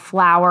a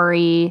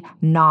flowery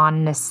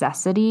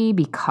non-necessity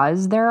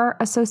because they're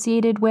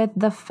associated with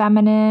the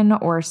feminine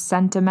or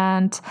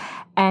sentiment.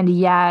 And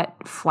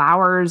yet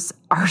flowers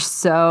are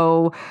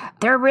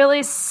they're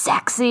really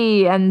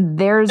sexy, and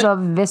there's a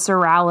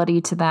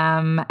viscerality to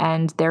them,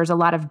 and there's a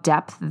lot of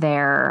depth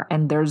there,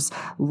 and there's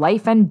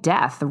life and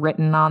death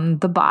written on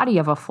the body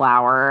of a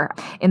flower,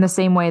 in the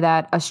same way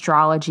that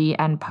astrology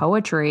and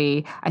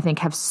poetry, I think,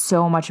 have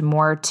so much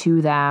more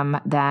to them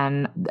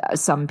than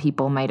some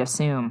people might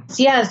assume.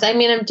 Yes, I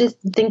mean, I'm just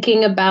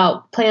thinking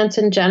about plants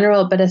in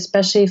general, but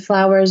especially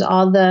flowers,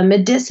 all the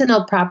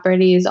medicinal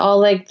properties, all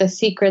like the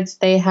secrets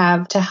they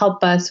have to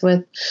help us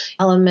with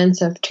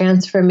elements of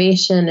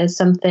transformation is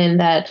something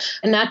that,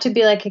 and not to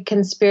be like a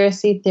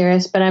conspiracy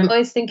theorist, but I'm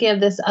always thinking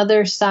of this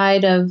other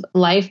side of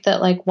life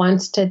that like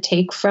wants to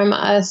take from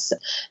us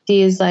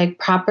these like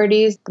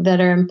properties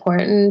that are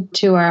important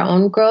to our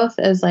own growth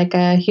as like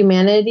a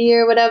humanity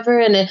or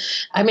whatever. And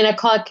I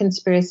call it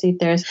conspiracy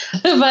theorist,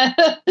 but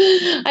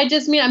I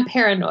just mean I'm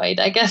paranoid.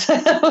 I guess I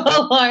have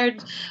a large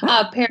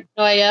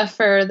paranoia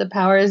for the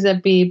powers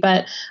that be,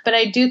 but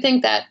I do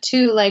think that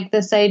too, like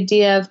this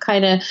idea of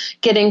kind of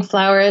getting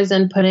flowers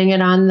and putting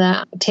it on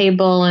the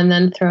table and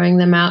then throwing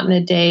them out in a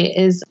day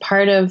is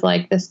part of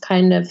like this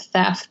kind of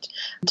theft,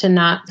 to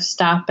not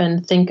stop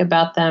and think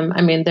about them.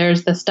 I mean,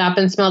 there's the stop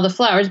and smell the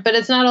flowers, but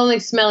it's not only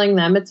smelling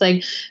them, it's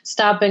like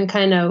stop and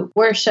kind of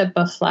worship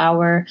a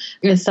flower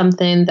is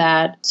something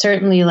that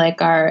certainly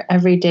like our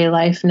everyday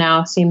life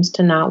now seems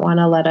to not want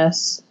to let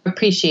us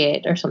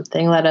appreciate or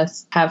something, let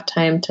us have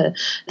time to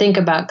think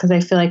about, because I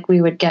feel like we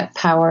would get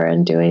power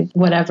in doing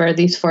whatever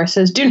these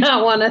forces do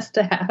not want us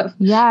to have.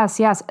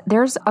 Yes.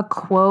 There's a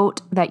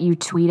quote that you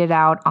tweeted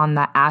out on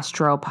the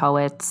Astro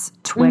Poets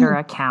Twitter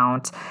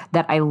account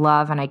that I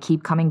love and I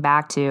keep coming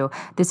back to.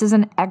 This is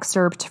an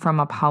excerpt from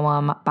a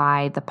poem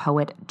by the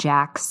poet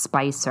Jack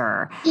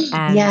Spicer.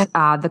 And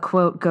the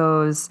quote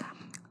goes,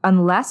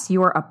 "Unless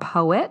you're a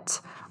poet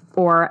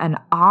or an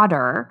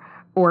otter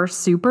or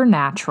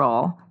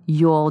supernatural,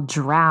 you'll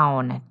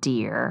drown,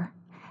 dear."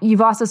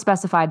 You've also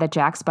specified that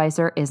Jack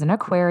Spicer is an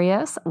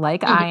Aquarius,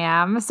 like I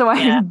am. So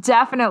I'm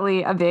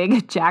definitely a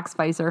big Jack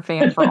Spicer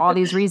fan for all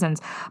these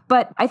reasons.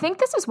 But I think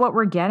this is what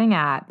we're getting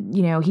at.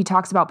 You know, he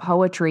talks about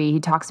poetry. He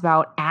talks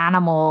about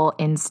animal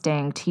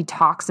instinct. He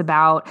talks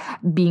about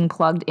being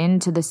plugged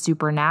into the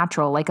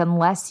supernatural. Like,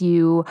 unless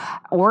you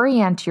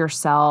orient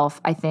yourself,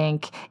 I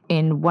think,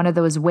 in one of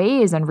those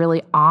ways and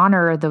really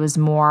honor those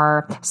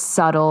more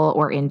subtle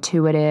or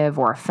intuitive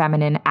or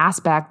feminine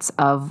aspects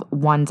of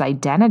one's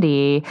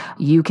identity,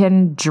 you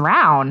can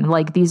drown.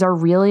 Like, these are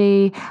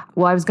really,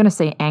 well, I was going to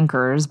say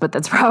anchors, but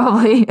that's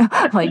probably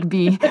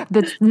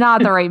that's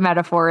not the right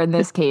metaphor in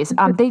this case.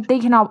 They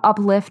can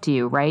uplift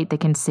you, right? They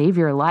can save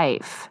your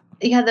life.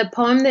 Yeah, the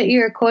poem that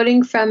you're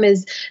quoting from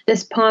is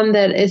this poem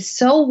that is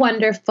so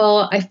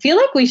wonderful. I feel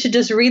like we should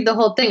just read the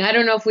whole thing. I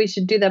don't know if we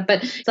should do that,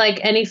 but it's like,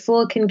 any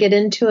fool can get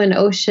into an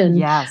ocean.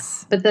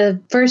 Yes. But the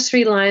first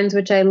 3 lines,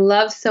 which I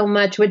love so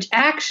much, which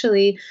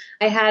actually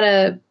I had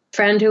a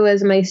friend who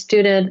was my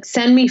student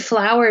send me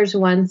flowers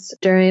once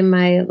during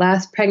my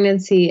last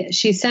pregnancy.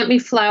 She sent me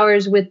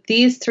flowers with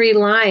these 3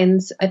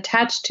 lines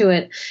attached to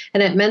it,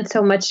 and it meant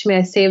so much to me.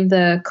 I saved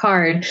the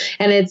card,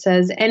 and it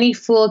says, any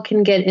fool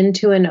can get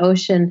into an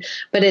ocean,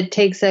 but it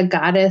takes a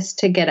goddess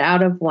to get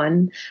out of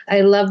one.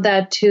 I love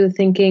that too,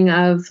 thinking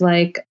of,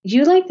 like,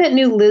 you like that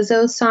new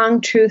Lizzo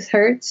song, Truth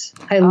Hurts?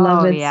 I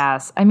love it. Oh,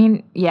 yes. I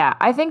mean, yeah,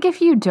 I think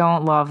if you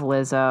don't love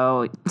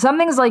Lizzo,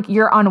 something's like,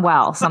 you're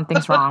unwell.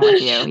 Something's wrong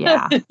with you.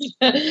 Yeah.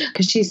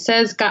 Because she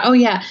says,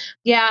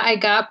 I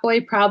got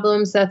boy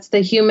problems. That's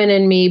the human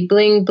in me.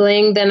 Bling,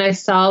 bling. Then I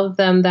solve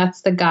them.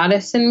 That's the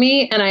goddess in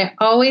me. And I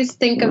always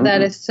think of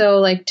that as so,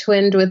 like,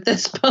 twinned with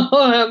this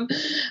poem.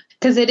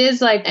 Because it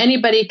is like,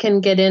 anybody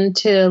can get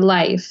into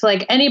life.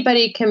 Like,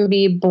 anybody can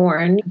be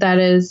born. That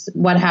is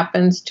what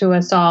happens to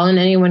us all. And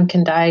anyone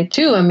can die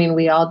too. I mean,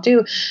 we all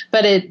do.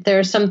 But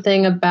there's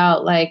something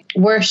about, like,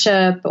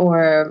 worship,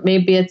 or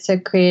maybe it's a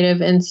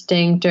creative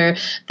instinct, or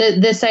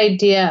this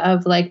idea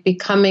of, like,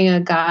 becoming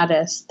a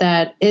goddess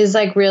that is,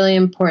 like, really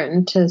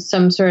important to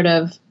some sort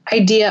of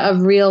idea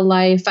of real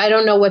life. I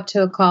don't know what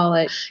to call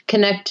it.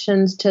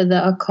 Connections to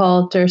the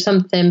occult or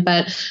something.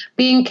 But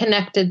being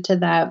connected to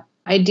that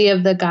idea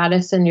of the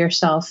goddess in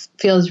yourself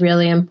feels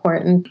really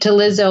important to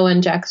Lizzo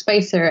and Jack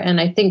Spicer, and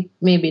I think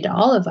maybe to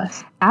all of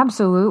us.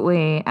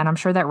 Absolutely. And I'm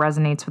sure that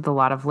resonates with a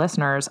lot of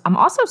listeners. I'm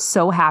also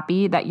so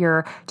happy that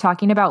you're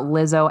talking about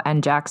Lizzo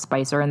and Jack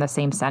Spicer in the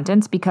same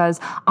sentence, because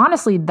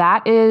honestly,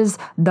 that is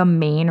the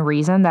main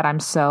reason that I'm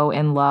so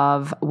in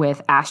love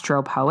with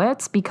Astro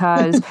poets,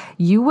 because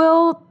you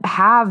will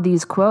have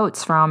these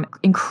quotes from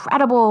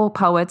incredible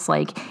poets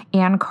like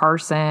Anne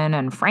Carson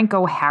and Frank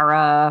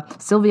O'Hara,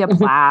 Sylvia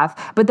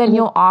Plath, but then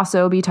you'll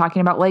also be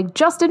talking about, like,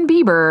 Justin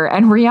Bieber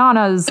and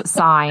Rihanna's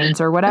signs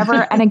or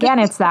whatever. And again,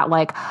 it's that,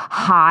 like,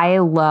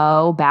 high-low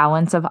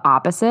balance of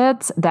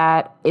opposites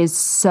that is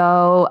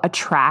so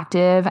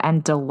attractive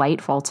and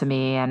delightful to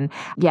me. And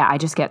yeah, I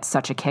just get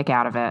such a kick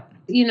out of it.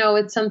 You know,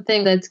 it's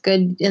something that's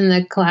good in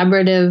the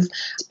collaborative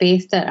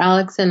space that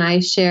Alex and I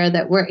share,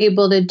 that we're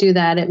able to do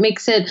that. It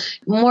makes it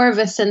more of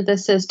a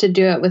synthesis to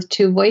do it with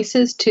 2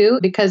 voices too,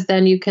 because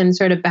then you can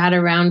sort of bat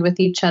around with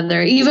each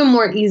other even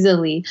more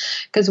easily,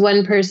 because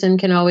one person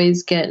can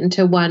always get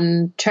into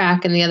one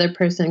track and the other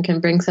person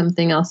can bring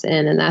something else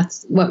in. And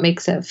that's what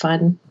makes it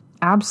fun.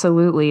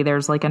 Absolutely.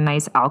 There's like a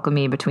nice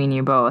alchemy between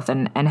you both.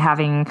 And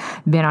having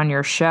been on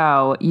your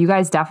show, you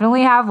guys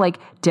definitely have like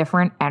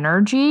different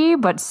energy,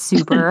 but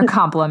super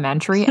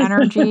complementary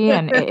energy.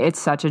 And it's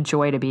such a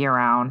joy to be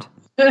around.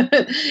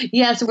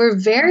 Yes, we're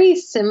very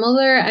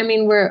similar. I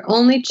mean, we're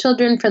only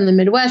children from the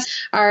Midwest.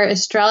 Our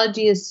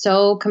astrology is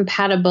so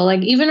compatible.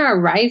 Like, even our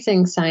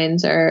rising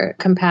signs are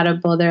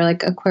compatible. They're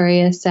like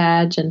Aquarius,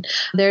 Sag, and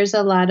there's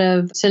a lot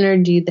of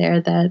synergy there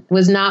that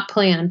was not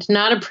planned,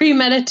 not a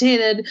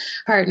premeditated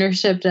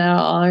partnership at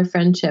all, or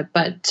friendship,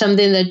 but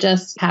something that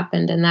just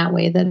happened in that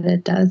way that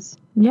it does.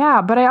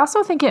 Yeah, but I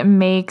also think it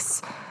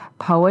makes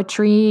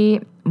poetry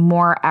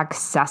more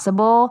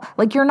accessible.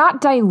 Like, you're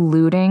not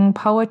diluting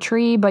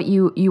poetry, but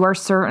you are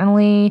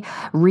certainly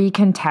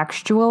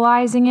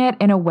recontextualizing it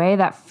in a way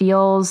that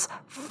feels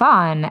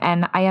fun.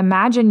 And I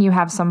imagine you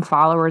have some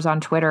followers on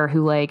Twitter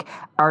who like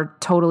are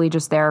totally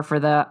just there for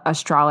the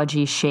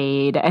astrology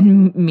shade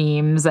and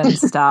memes and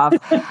stuff,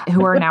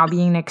 who are now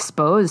being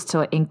exposed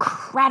to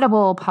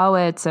incredible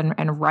poets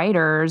and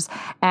writers.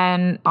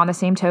 And on the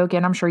same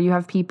token, I'm sure you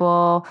have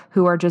people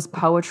who are just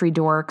poetry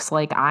dorks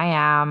like I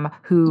am,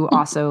 who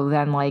also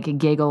then like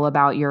giggle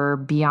about your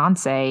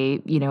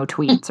Beyonce,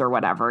 tweets or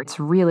whatever. It's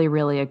really,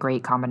 really a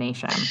great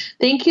combination.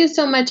 Thank you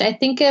so much. I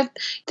think if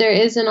there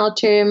is an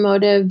ulterior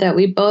motive that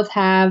we both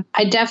have,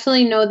 I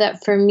definitely know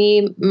that for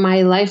me,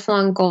 my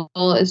lifelong goal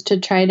is to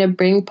try to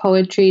bring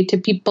poetry to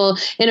people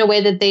in a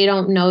way that they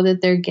don't know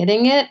that they're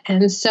getting it.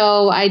 And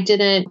so I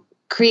didn't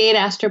create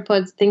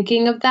astropods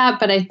thinking of that,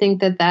 but I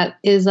think that that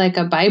is like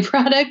a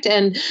byproduct,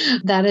 and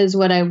that is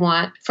what I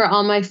want for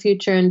all my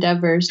future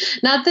endeavors.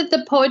 Not that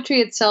the poetry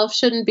itself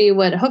shouldn't be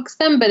what hooks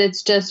them, but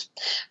it's just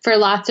for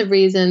lots of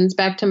reasons.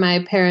 Back to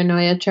my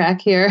paranoia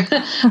track here.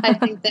 I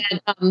think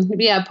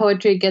that,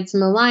 poetry gets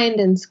maligned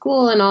in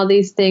school and all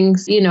these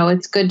things.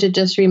 It's good to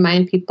just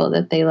remind people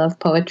that they love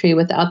poetry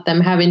without them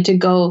having to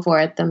go for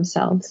it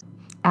themselves.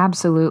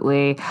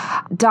 Absolutely.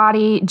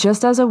 Dottie,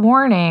 just as a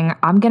warning,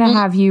 I'm going to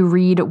have you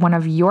read one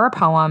of your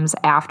poems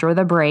after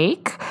the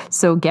break.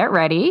 So get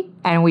ready,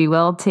 and we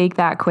will take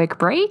that quick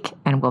break,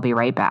 and we'll be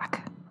right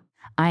back.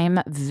 I'm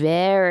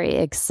very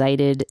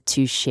excited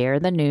to share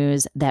the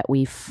news that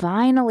we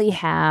finally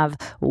have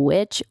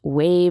Witch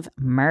Wave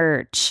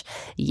merch.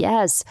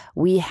 Yes,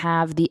 we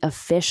have the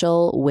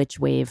official Witch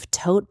Wave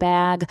tote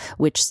bag,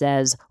 which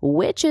says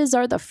witches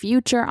are the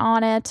future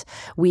on it.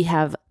 We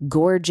have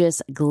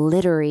gorgeous,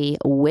 glittery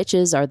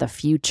witches are the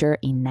future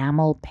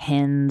enamel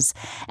pins.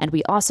 And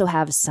we also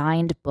have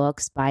signed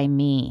books by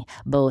me,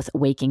 both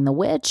Waking the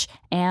Witch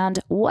and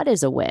What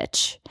is a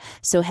Witch?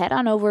 So head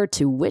on over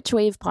to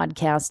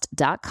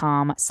witchwavepodcast.com/shop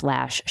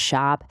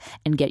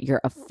and get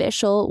your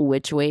official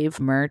Witch Wave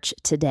merch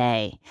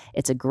today.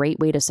 It's a great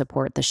way to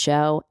support the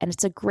show, and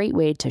it's a great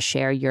way to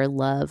share your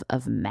love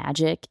of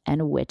magic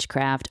and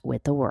witchcraft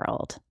with the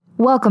world.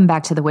 Welcome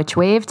back to the Witch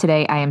Wave.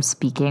 Today I am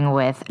speaking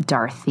with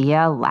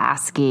Dorothea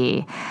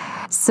Lasky.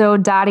 So,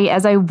 Dottie,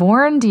 as I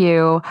warned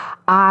you,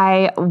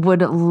 I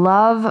would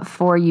love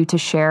for you to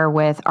share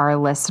with our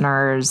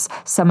listeners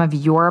some of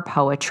your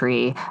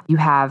poetry. You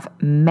have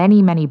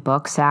many, many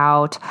books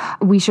out.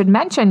 We should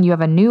mention you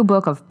have a new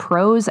book of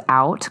prose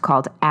out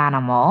called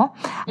Animal.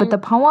 But the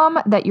poem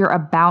that you're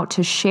about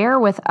to share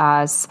with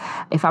us,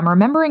 if I'm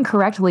remembering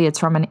correctly, it's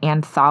from an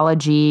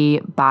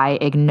anthology by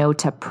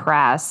Ignota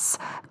Press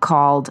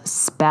called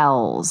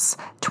Spells,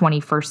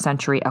 21st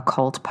Century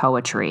Occult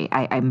Poetry.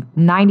 I'm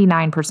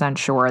 99%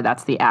 sure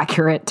that's the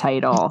accurate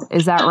title.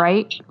 Is that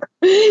right?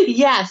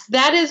 Yes,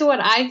 that is what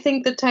I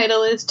think the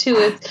title is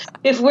too.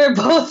 If we're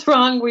both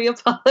wrong, we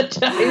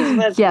apologize.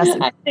 But yes.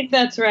 I think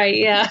that's right.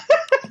 Yeah.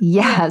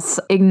 Yes.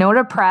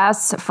 Ignota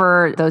Press,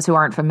 for those who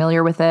aren't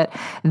familiar with it,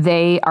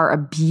 they are a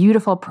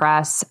beautiful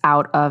press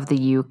out of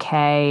the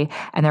UK,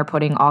 and they're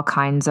putting all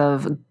kinds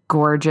of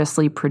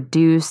gorgeously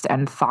produced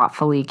and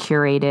thoughtfully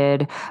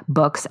curated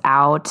books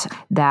out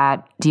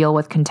that deal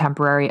with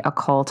contemporary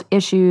occult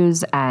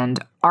issues and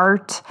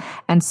art.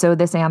 And so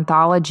this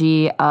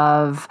anthology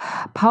of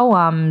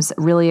poems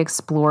really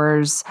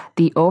explores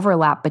the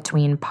overlap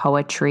between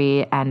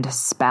poetry and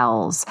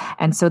spells.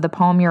 And so the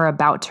poem you're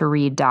about to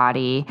read,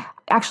 Dottie,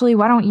 actually,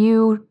 why don't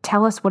you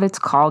tell us what it's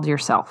called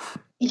yourself?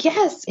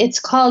 Yes, it's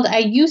called I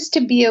Used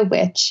to Be a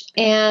Witch.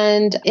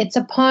 And it's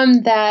a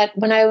poem that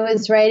when I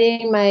was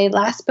writing my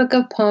last book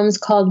of poems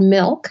called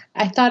Milk,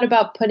 I thought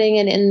about putting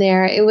it in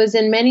there. It was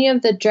in many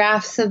of the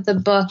drafts of the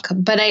book,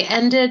 but I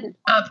ended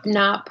up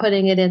not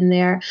putting it in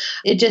there.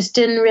 It just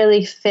didn't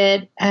really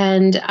fit.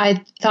 And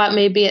I thought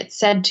maybe it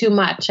said too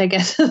much, I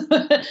guess.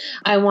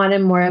 I wanted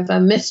more of a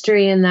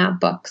mystery in that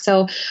book.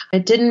 So I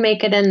didn't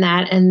make it in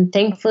that. And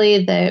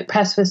thankfully, the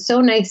press was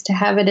so nice to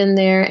have it in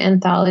their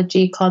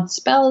anthology called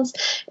Spells.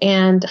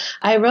 And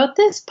I wrote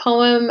this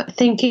poem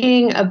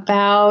thinking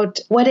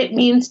about what it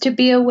means to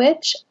be a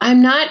witch.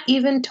 I'm not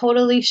even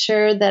totally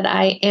sure that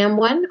I am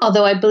one,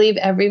 although I believe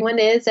everyone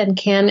is and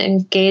can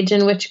engage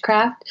in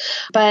witchcraft.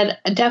 But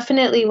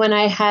definitely when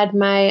I had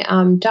my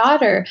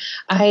daughter,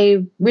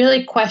 I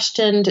really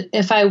questioned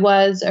if I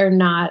was or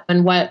not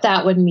and what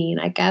that would mean,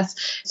 I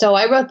guess. So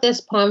I wrote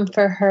this poem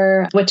for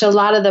her, which a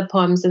lot of the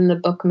poems in the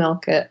book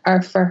Milk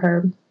are for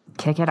her.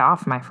 Kick it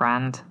off, my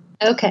friend.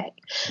 Okay.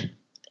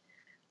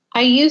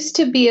 I used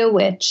to be a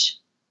witch.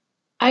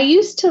 I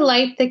used to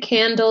light the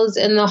candles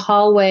in the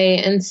hallway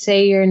and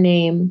say your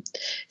name.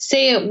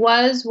 Say it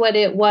was what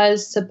it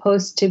was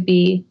supposed to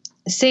be.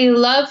 Say,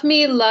 love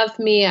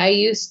me, I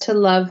used to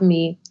love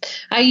me.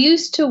 I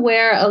used to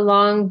wear a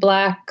long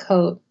black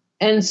coat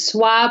and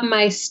swab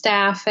my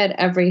staff at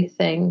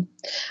everything.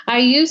 I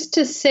used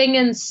to sing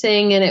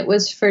and it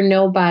was for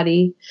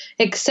nobody,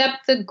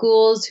 except the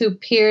ghouls who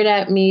peered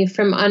at me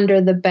from under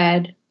the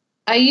bed.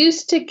 I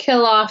used to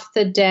kill off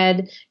the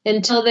dead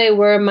until they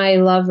were my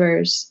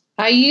lovers.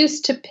 I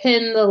used to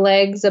pin the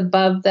legs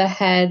above the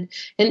head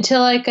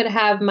until I could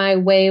have my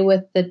way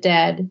with the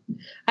dead.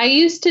 I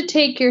used to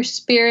take your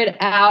spirit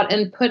out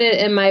and put it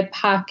in my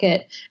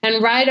pocket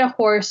and ride a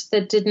horse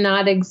that did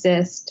not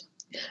exist.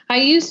 I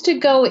used to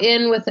go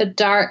in with a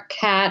dark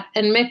cat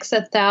and mix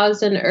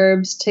 1,000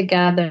 herbs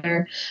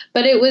together,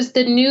 but it was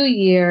the new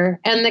year,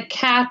 and the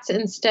cats,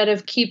 instead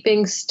of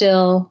keeping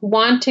still,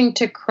 wanting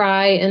to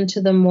cry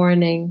into the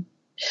morning.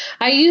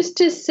 I used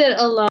to sit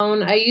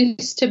alone. I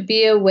used to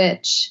be a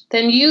witch.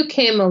 Then you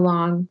came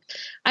along.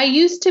 I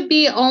used to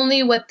be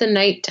only what the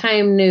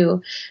nighttime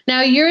knew.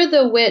 Now you're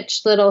the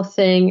witch, little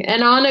thing,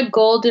 and on a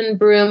golden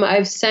broom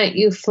I've sent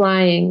you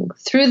flying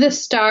through the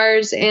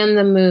stars and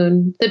the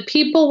moon. The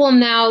people will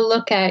now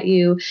look at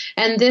you,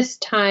 and this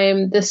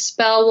time the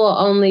spell will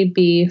only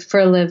be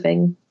for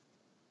living.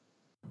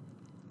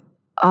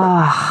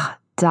 Oh,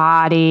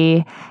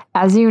 Dottie.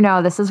 As you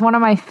know, this is one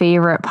of my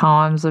favorite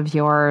poems of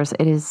yours.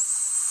 It is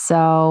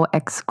so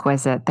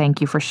exquisite.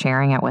 Thank you for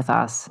sharing it with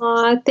us.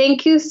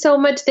 Thank you so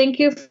much. Thank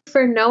you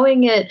for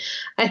knowing it.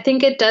 I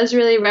think it does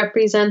really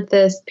represent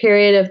this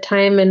period of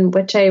time in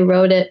which I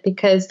wrote it,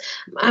 because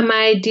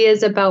my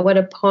ideas about what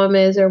a poem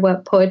is or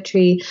what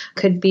poetry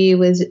could be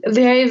was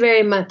very,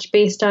 very much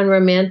based on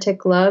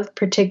romantic love,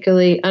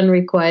 particularly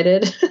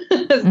unrequited.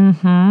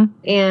 Mm-hmm.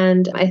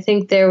 And I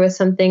think there was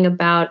something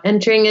about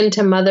entering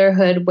into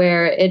motherhood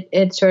where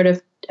it sort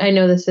of, I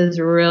know this is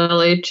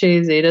really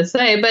cheesy to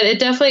say, but it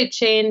definitely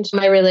changed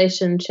my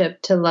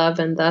relationship to love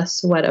and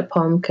thus what a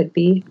poem could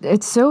be.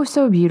 It's so,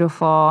 so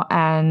beautiful.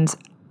 And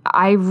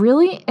I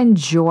really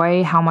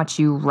enjoy how much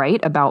you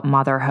write about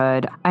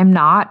motherhood. I'm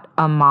not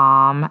a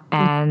mom.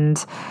 And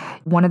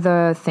one of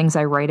the things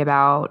I write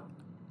about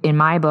in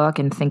my book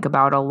and think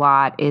about a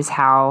lot is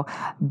how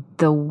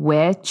the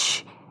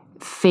witch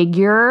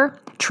figure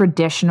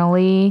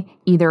traditionally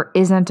either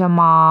isn't a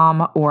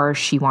mom, or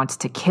she wants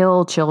to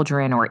kill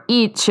children or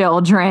eat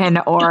children,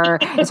 or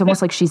it's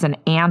almost like she's an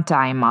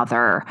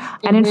anti-mother.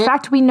 And in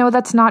fact, we know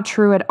that's not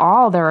true at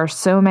all. There are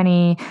so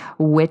many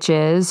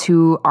witches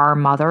who are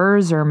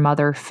mothers or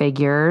mother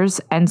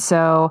figures. And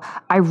so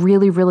I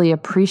really, really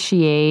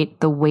appreciate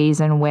the ways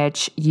in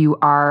which you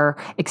are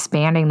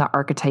expanding the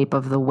archetype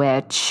of the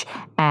witch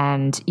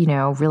and, you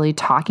know, really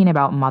talking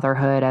about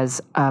motherhood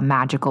as a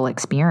magical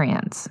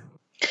experience.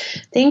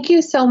 Thank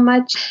you so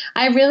much.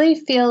 I really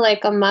feel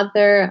like a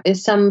mother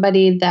is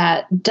somebody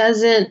that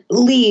doesn't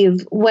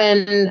leave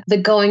when the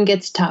going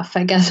gets tough,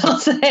 I guess I'll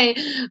say.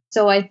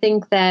 So I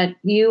think that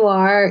you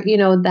are, you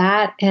know,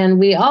 that, and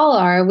we all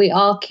are, we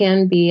all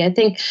can be. I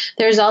think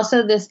there's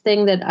also this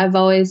thing that I've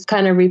always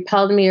kind of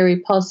repelled me or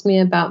repulsed me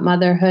about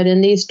motherhood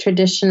in these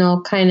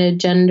traditional kind of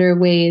gender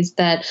ways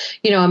that,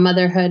 you know, a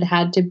motherhood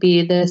had to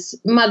be this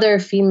mother,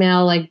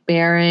 female, like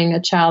bearing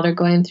a child or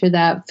going through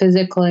that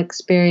physical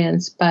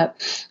experience. But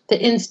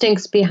the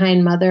instincts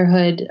behind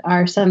motherhood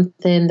are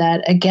something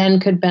that, again,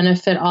 could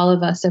benefit all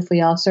of us if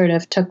we all sort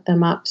of took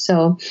them up.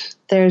 So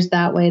there's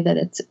that way that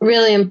it's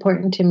really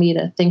important to me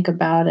to think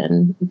about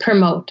and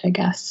promote, I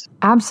guess.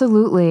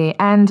 Absolutely.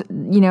 And,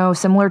 you know,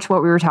 similar to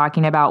what we were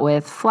talking about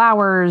with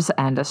flowers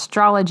and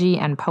astrology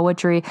and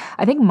poetry,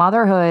 I think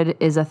motherhood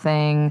is a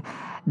thing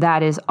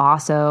that is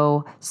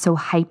also so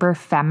hyper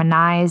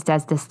feminized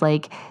as this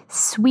like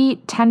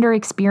sweet, tender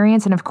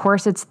experience. And of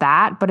course it's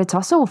that, but it's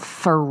also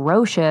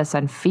ferocious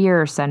and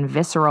fierce and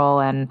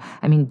visceral. And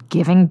I mean,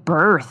 giving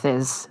birth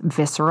is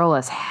visceral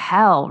as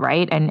hell,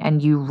 right?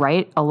 And you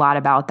write a lot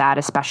about that,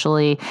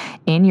 especially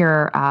in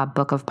your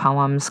book of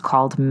poems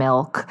called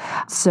Milk.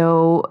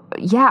 So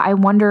yeah, I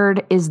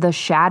wondered, is the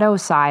shadow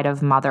side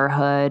of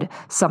motherhood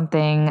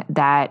something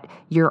that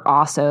you're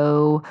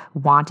also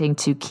wanting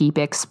to keep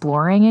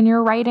exploring in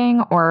your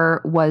writing,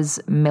 or was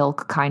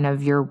Milk kind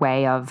of your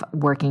way of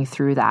working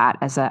through that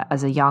as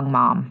a young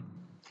mom?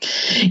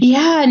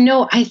 Yeah,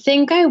 no, I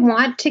think I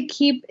want to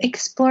keep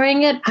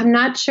exploring it. I'm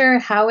not sure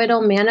how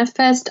it'll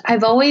manifest.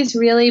 I've always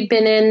really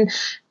been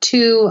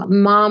into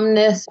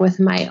momness with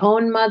my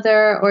own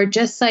mother, or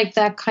just like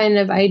that kind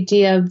of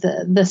idea of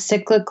the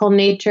cyclical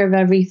nature of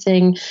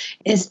everything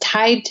is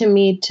tied to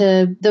me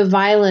to the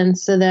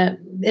violence, so that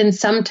and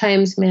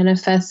sometimes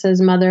manifests as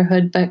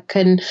motherhood, but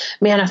can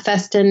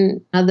manifest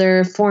in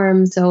other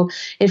forms. So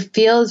it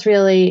feels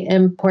really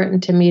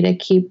important to me to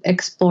keep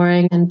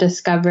exploring and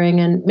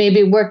discovering and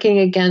maybe working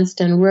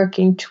against and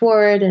working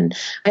toward. And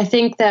I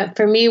think that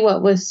for me,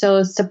 what was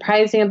so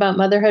surprising about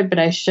motherhood, but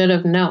I should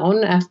have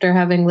known after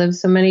having lived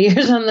so many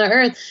years on the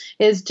earth,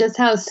 is just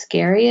how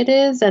scary it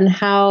is and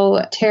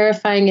how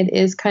terrifying it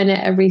is kind of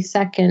every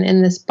second,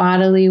 in this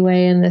bodily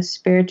way, in this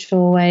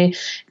spiritual way.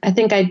 I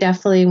think I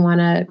definitely want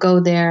to go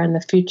there in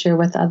the future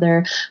with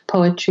other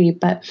poetry,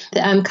 but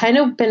I'm kind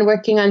of been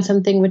working on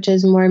something which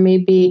is more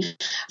maybe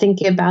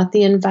thinking about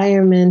the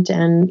environment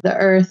and the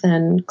earth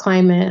and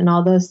climate and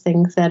all those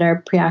things that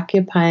are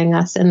preoccupying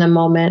us in the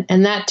moment.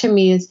 And that to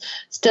me is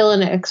still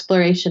an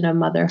exploration of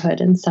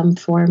motherhood in some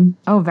form.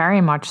 Oh,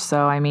 very much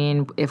so. I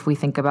mean, if we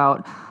think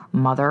about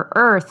Mother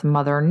Earth,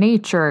 Mother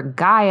Nature,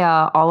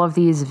 Gaia, all of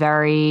these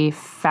very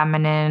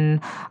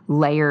feminine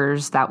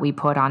layers that we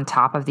put on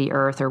top of the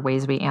earth, or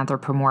ways we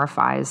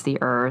anthropomorphize the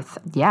earth.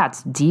 Yeah,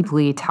 it's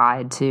deeply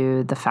tied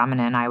to the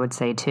feminine, I would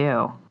say,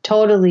 too.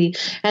 Totally.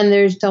 And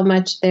there's so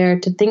much there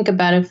to think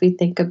about if we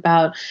think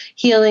about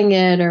healing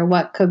it, or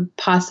what could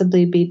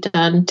possibly be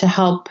done to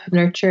help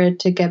nurture it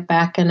to get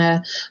back in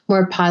a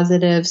more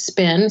positive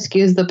spin.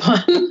 Excuse the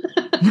pun.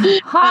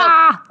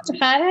 Ha!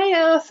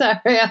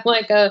 Sorry. I'm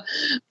like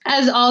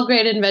as all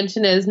great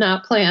invention is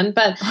not planned.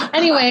 But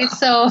anyway,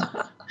 so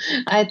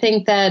I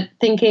think that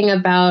thinking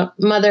about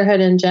motherhood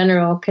in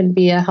general can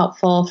be a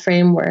helpful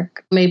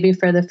framework, maybe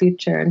for the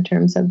future in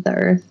terms of the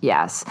earth.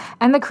 Yes.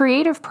 And the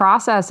creative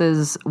process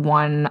is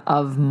one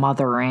of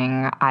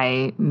mothering,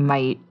 I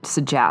might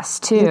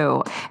suggest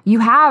too. You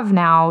have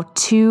now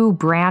 2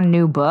 brand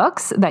new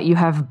books that you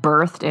have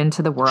birthed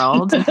into the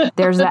world.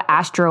 There's the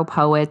Astro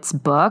Poets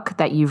book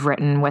that you've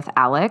written with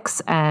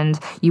Alex, and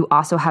you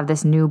also have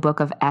this new book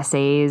of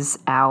essays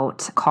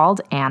out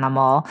called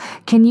Animal.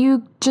 Can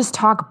you just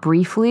talk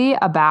briefly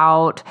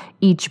about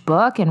each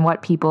book and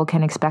what people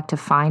can expect to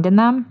find in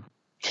them?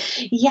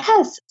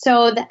 Yes.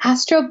 So the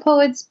Astro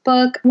Poets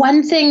book,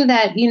 one thing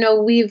that,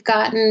 we've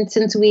gotten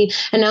since we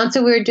announced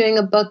that we were doing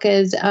a book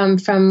is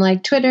from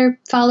like Twitter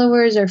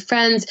followers or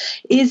friends,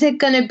 is it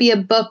going to be a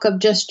book of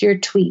just your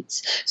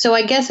tweets? So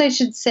I guess I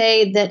should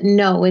say that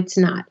no, it's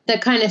not. The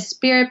kind of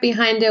spirit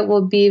behind it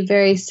will be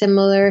very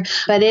similar,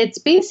 but it's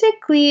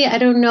basically, I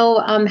don't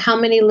know how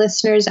many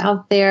listeners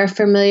out there are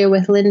familiar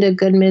with Linda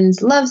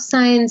Goodman's Love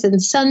Signs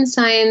and Sun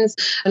Signs,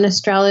 an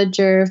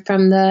astrologer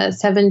from the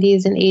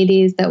 70s and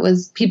 80s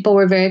that people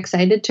were very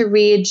excited to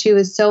read. She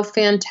was so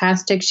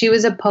fantastic. She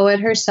was a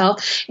poet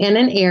herself and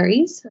an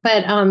Aries,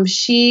 but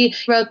she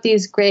wrote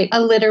these great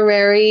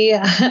literary,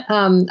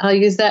 I'll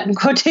use that in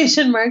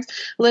quotation marks,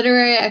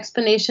 literary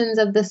explanations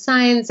of the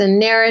signs and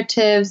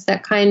narratives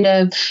that kind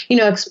of,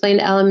 explained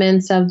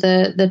elements of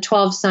the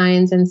 12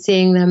 signs and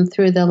seeing them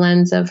through the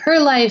lens of her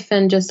life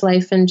and just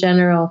life in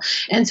general.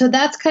 And so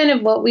that's kind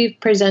of what we've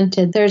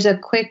presented. There's a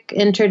quick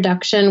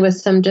introduction with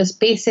some just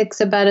basics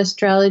about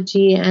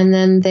astrology, and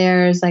then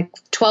there's like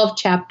 12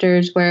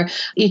 chapters where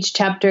each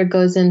chapter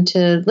goes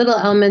into little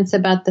elements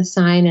about the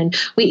sign, and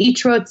we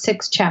each wrote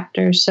 6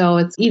 chapters, so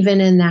it's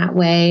even in that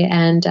way.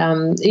 And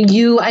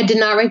I did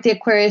not write the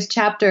Aquarius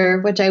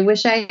chapter, which I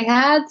wish I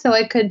had, so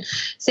I could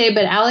say,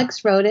 but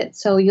Alex wrote it,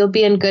 so you'll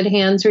be in good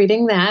hands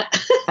reading that.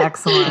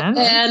 Excellent.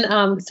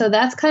 And so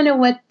that's kind of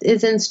what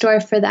is in store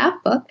for that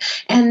book.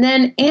 And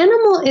then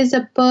Animal is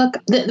a book,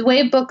 the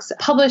way books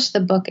publish the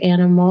book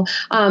Animal,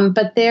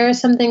 but there is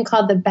something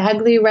called the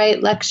Bagley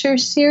Wright Lecture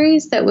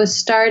Series that was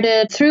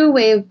started through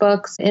Wave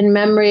Books in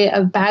memory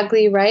of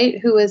Bagley Wright,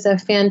 who was a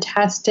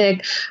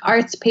fantastic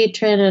arts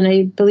patron and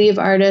I believe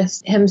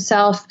artist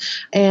himself,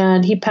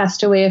 and he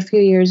passed away a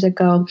few years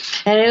ago.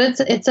 And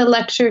it's a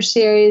lecture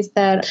series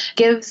that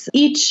gives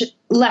each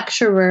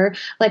lecturer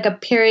like a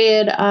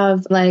period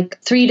of like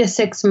 3 to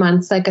 6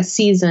 months, like a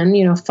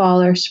season, fall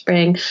or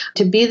spring,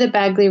 to be the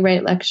Bagley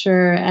Wright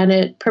lecturer. And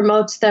it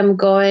promotes them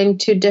going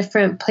to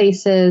different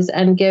places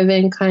and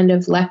giving kind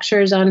of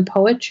lectures on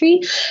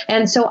poetry.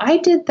 And so I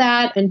did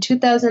that in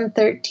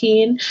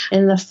 2013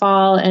 in the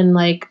fall, and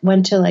like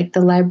went to like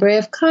the Library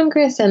of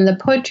Congress and the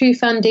Poetry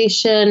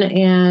Foundation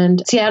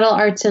and Seattle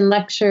Arts and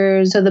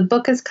Lectures. So the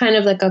book is kind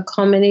of like a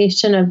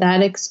culmination of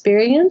that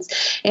experience.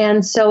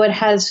 And so it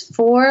has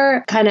 4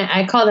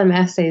 I call them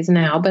essays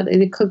now, but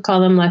you could call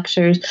them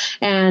lectures.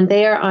 And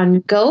they are on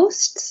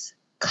ghosts,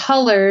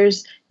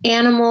 colors,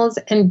 animals,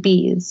 and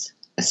bees.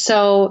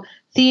 So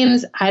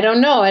themes, I don't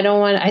know.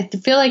 I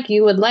feel like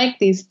you would like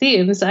these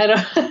themes.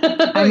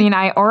 I mean,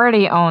 I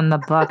already own the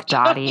book,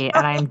 Dottie,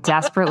 and I'm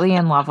desperately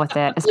in love with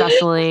it.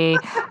 Especially,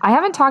 I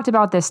haven't talked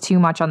about this too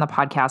much on the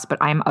podcast, but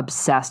I'm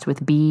obsessed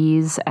with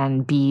bees,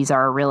 and bees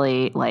are a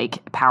really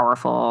like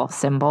powerful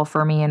symbol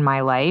for me in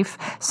my life.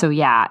 So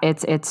yeah,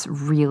 it's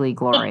really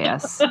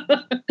glorious.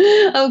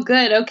 Oh,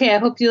 good. Okay. I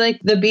hope you like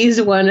the bees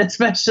one,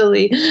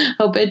 especially.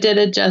 Hope it did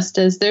it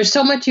justice. There's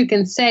so much you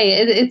can say.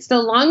 It's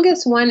the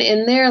longest one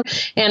in there,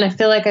 and I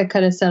feel like I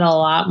could have said a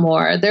lot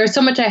more. There's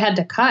so much I had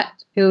to cut.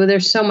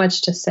 There's so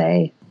much to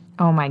say.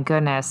 Oh my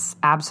goodness.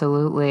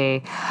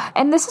 Absolutely.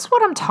 And this is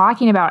what I'm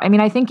talking about. I mean,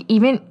 I think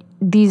even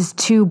these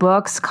 2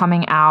 books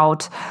coming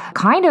out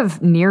kind of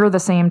near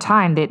the same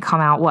time, they'd come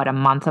out, a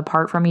month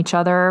apart from each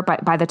other.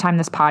 But by the time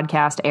this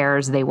podcast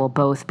airs, they will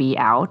both be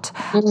out.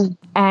 Mm-hmm.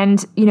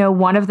 And,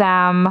 one of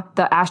them,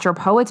 the Astro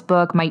Poets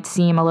book, might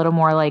seem a little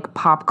more like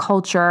pop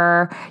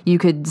culture. You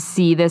could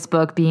see this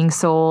book being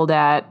sold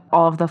at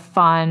all of the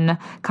fun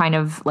kind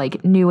of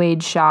like new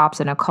age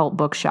shops and occult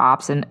book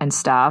shops and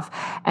stuff.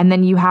 And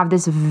then you have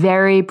this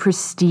very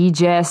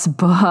prestigious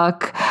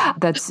book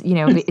that's,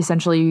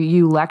 essentially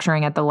you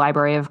lecturing at the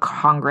Library of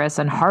Congress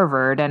and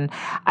Harvard. And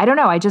I don't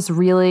know, I just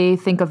really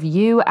think of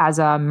you as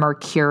a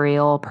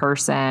mercurial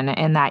person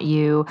in that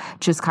you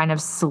just kind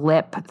of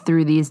slip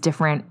through these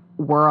different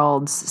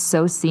worlds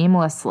so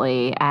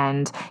seamlessly.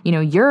 And,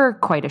 you're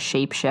quite a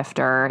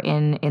shapeshifter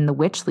in the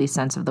witchly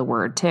sense of the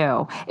word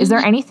too. Is there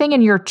anything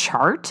in your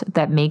chart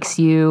that makes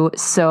you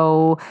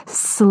so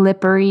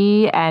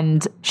slippery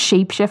and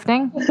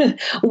shapeshifting?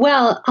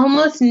 Well,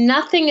 almost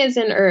nothing is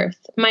in Earth.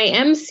 My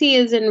MC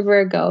is in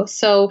Virgo,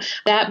 so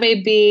that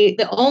may be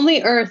the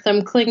only Earth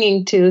I'm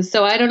clinging to.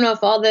 So I don't know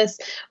if all this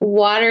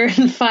water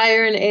and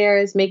fire and air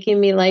is making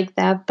me like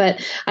that.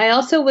 But I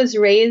also was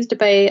raised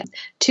by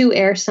 2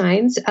 air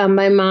signs.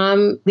 My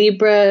mom,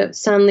 Libra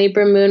sun,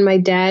 Libra moon. My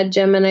dad,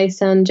 Gemini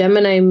sun,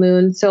 Gemini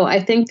moon. So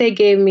I think they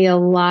gave me a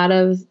lot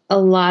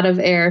of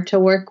air to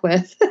work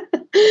with.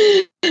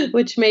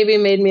 which maybe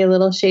made me a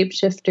little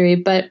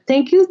shapeshiftery. But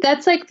thank you.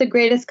 That's like the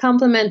greatest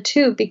compliment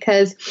too,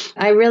 because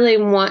I really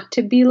want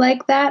to be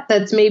like that.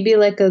 That's maybe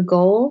like a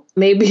goal.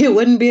 Maybe it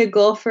wouldn't be a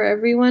goal for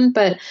everyone,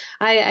 but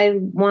I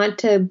want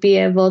to be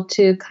able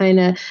to kind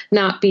of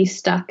not be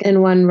stuck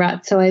in one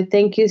rut. So I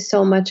thank you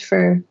so much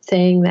for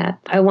saying that.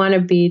 I want to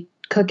be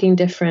cooking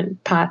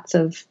different pots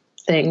of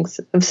things,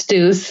 of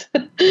stews.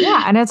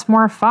 Yeah, and it's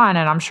more fun.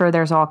 And I'm sure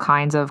there's all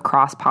kinds of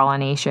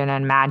cross-pollination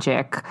and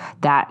magic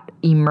that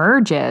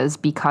emerges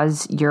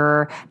because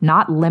you're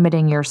not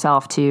limiting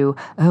yourself to,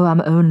 oh,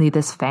 I'm only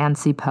this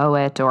fancy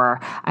poet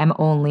or I'm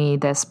only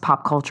this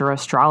pop culture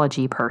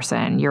astrology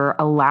person. You're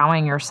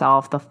allowing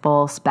yourself the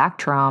full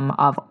spectrum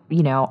of,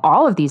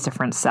 all of these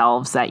different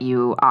selves that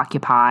you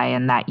occupy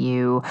and that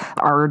you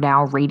are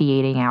now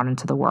radiating out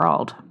into the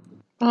world.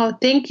 Oh,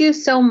 thank you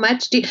so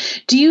much. Do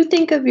you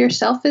think of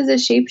yourself as a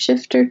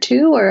shapeshifter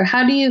too? Or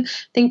how do you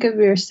think of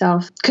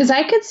yourself? Because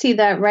I could see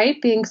that, right,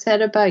 being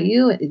said about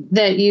you,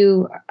 that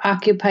you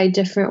occupy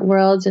different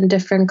worlds and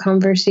different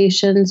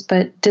conversations.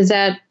 But does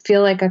that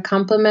feel like a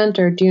compliment,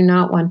 or do you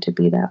not want to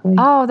be that way?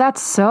 Oh,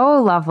 that's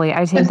so lovely.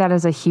 I take that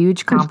as a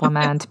huge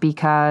compliment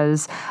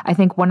because I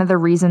think one of the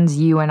reasons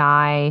you and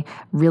I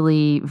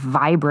really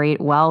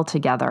vibrate well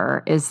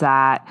together is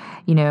that,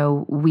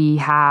 we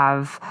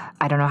have,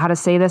 I don't know how to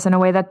say this in a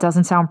way that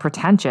doesn't sound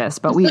pretentious,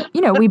 but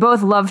we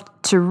both love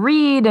to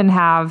read and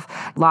have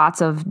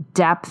lots of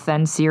depth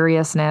and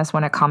seriousness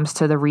when it comes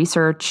to the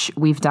research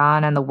we've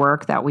done and the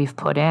work that we've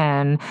put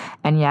in.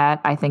 And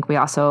yet I think we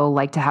also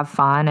like to have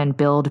fun and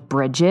build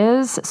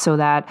bridges so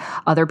that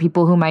other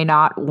people who might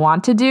not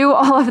want to do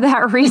all of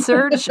that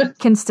research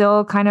can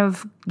still kind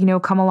of,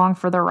 come along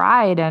for the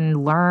ride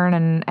and learn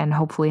and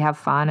hopefully have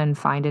fun and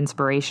find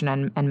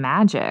inspiration and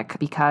magic.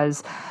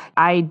 Because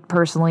I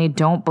personally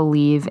don't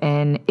believe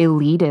in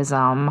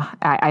elitism.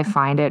 I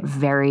find it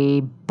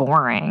very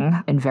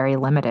boring and very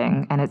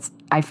limiting. And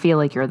I feel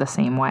like you're the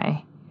same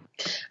way.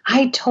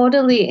 I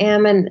totally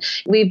am. And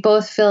we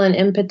both feel an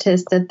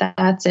impetus that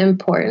that's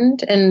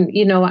important. And,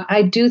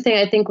 I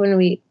think when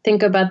we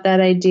think about that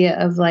idea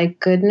of like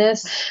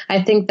goodness,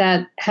 I think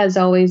that has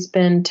always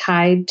been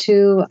tied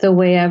to the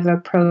way I've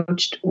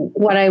approached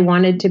what I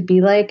wanted to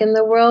be like in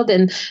the world.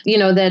 And,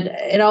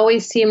 that it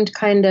always seemed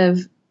kind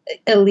of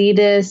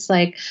elitist,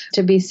 like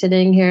to be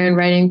sitting here and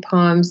writing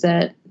poems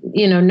that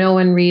no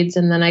one reads,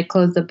 and then I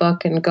close the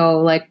book and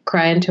go like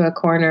cry into a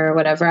corner or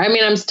whatever. I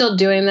mean, I'm still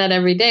doing that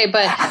every day,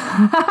 but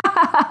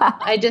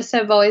I just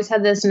have always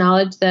had this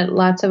knowledge that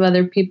lots of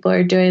other people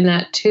are doing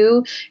that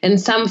too in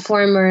some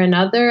form or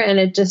another. And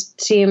it just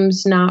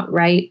seems not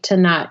right to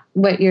not,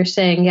 what you're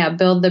saying,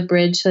 build the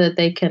bridge so that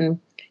they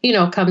can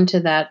come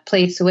to that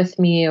place with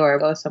me or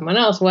go someone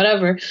else,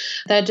 whatever.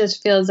 That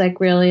just feels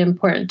like really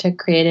important to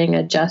creating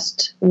a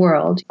just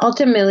world.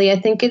 Ultimately, I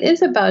think it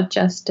is about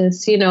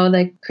justice.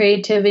 Like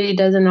creativity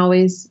doesn't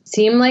always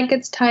seem like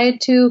it's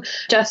tied to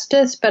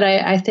justice, but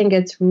I think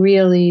it's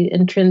really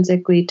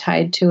intrinsically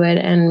tied to it.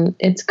 And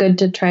it's good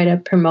to try to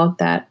promote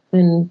that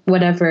in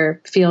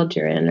whatever field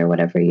you're in or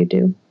whatever you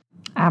do.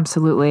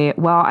 Absolutely.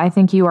 Well, I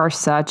think you are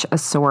such a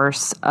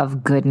source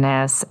of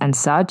goodness and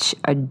such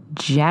a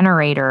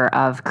generator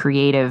of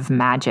creative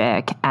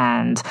magic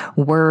and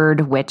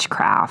word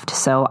witchcraft.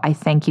 So I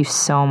thank you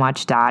so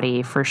much,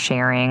 Dottie, for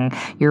sharing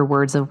your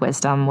words of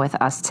wisdom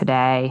with us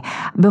today.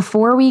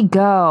 Before we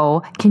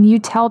go, can you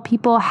tell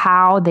people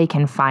how they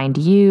can find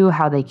you,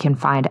 how they can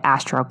find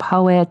Astro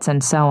Poets,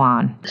 and so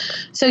on?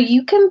 So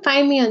you can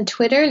find me on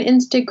Twitter and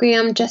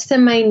Instagram, just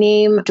in my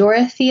name,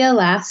 Dorothea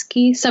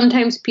Lasky.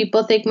 Sometimes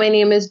people think my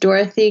name is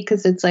Dorothy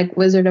because it's like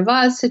Wizard of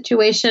Oz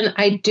situation.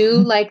 I do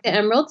like the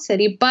Emerald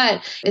City, but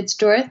it's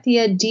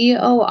Dorothea, Dorothea,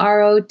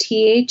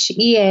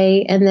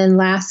 and then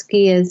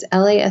Lasky is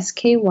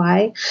Lasky.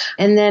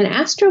 And then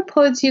Astro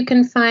Poets, you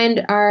can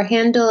find our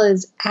handle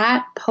is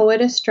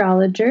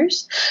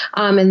 @PoetAstrologers,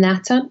 and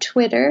that's on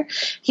Twitter.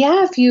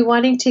 Yeah, if you're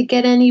wanting to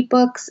get any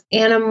books,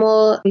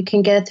 Animal, you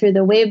can get it through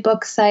the Wave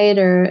book site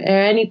or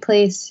any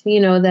place,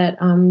 that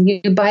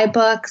you buy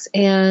books.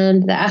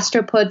 And the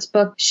Astro Poets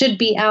book should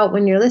be out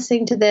when you're listening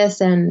to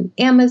this, and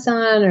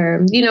Amazon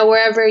or,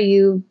 wherever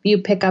you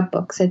pick up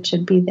books, it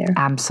should be there.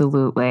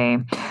 Absolutely.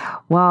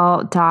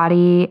 Well,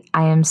 Dottie,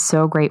 I am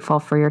so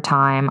grateful for your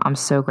time. I'm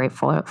so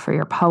grateful for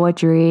your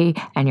poetry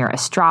and your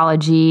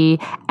astrology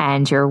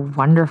and your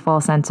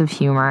wonderful sense of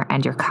humor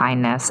and your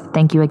kindness.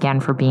 Thank you again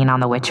for being on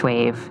the Witch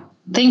Wave.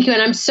 Thank you.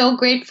 And I'm so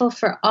grateful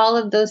for all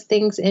of those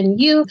things in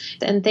you.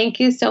 And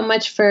thank you so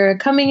much for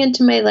coming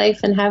into my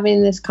life and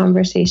having this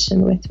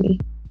conversation with me.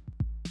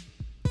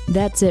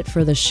 That's it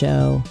for the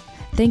show.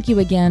 Thank you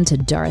again to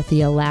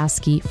Dorothea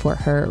Lasky for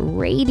her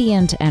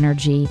radiant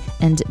energy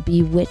and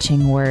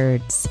bewitching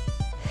words.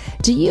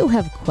 Do you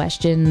have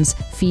questions,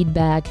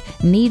 feedback,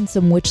 need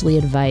some witchly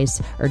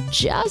advice, or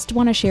just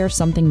want to share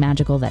something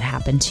magical that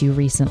happened to you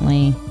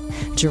recently?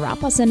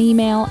 Drop us an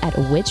email at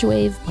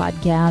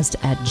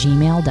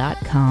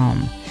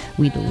witchwavepodcast@gmail.com.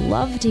 We'd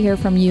love to hear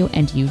from you,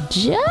 and you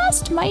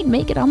just might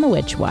make it on the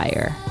Witch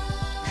Wire.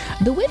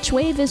 The Witch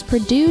Wave is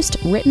produced,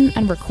 written,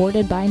 and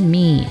recorded by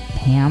me,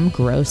 Pam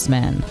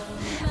Grossman.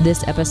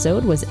 This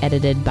episode was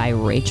edited by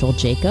Rachel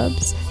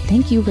Jacobs.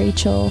 Thank you,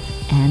 Rachel,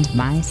 and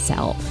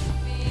myself.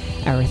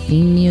 Our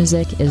theme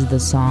music is the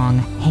song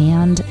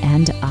Hand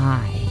and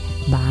I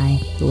by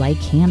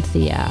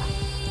Lycanthia.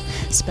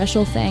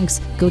 Special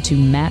thanks go to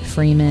Matt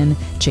Freeman,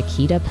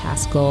 Chiquita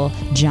Pascal,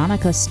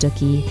 Jonica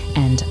Stuckey,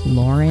 and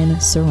Lauren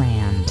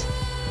Sarand.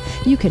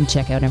 You can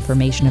check out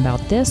information about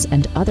this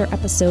and other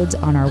episodes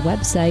on our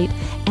website,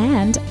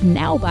 and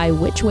now buy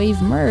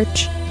Witchwave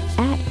merch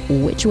at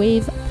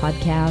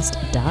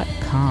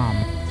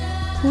witchwavepodcast.com.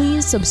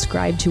 Please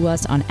subscribe to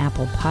us on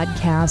Apple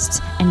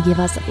Podcasts and give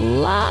us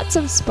lots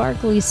of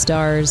sparkly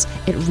stars.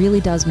 It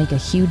really does make a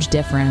huge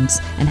difference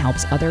and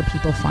helps other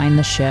people find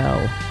the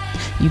show.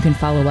 You can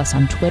follow us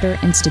on Twitter,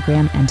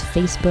 Instagram, and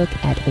Facebook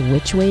at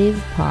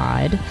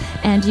WitchWavePod.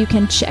 And you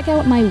can check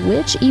out my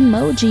witch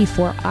emoji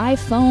for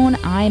iPhone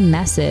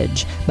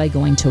iMessage by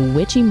going to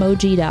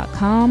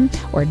witchemoji.com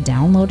or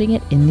downloading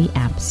it in the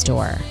App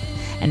Store.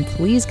 And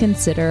please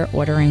consider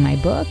ordering my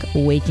book,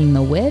 Waking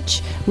the Witch,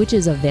 which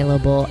is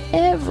available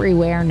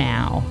everywhere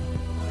now.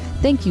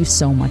 Thank you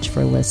so much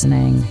for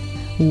listening.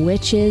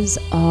 Witches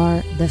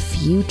are the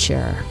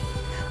future.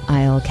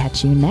 I'll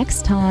catch you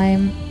next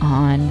time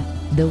on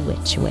The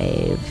Witch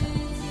Wave.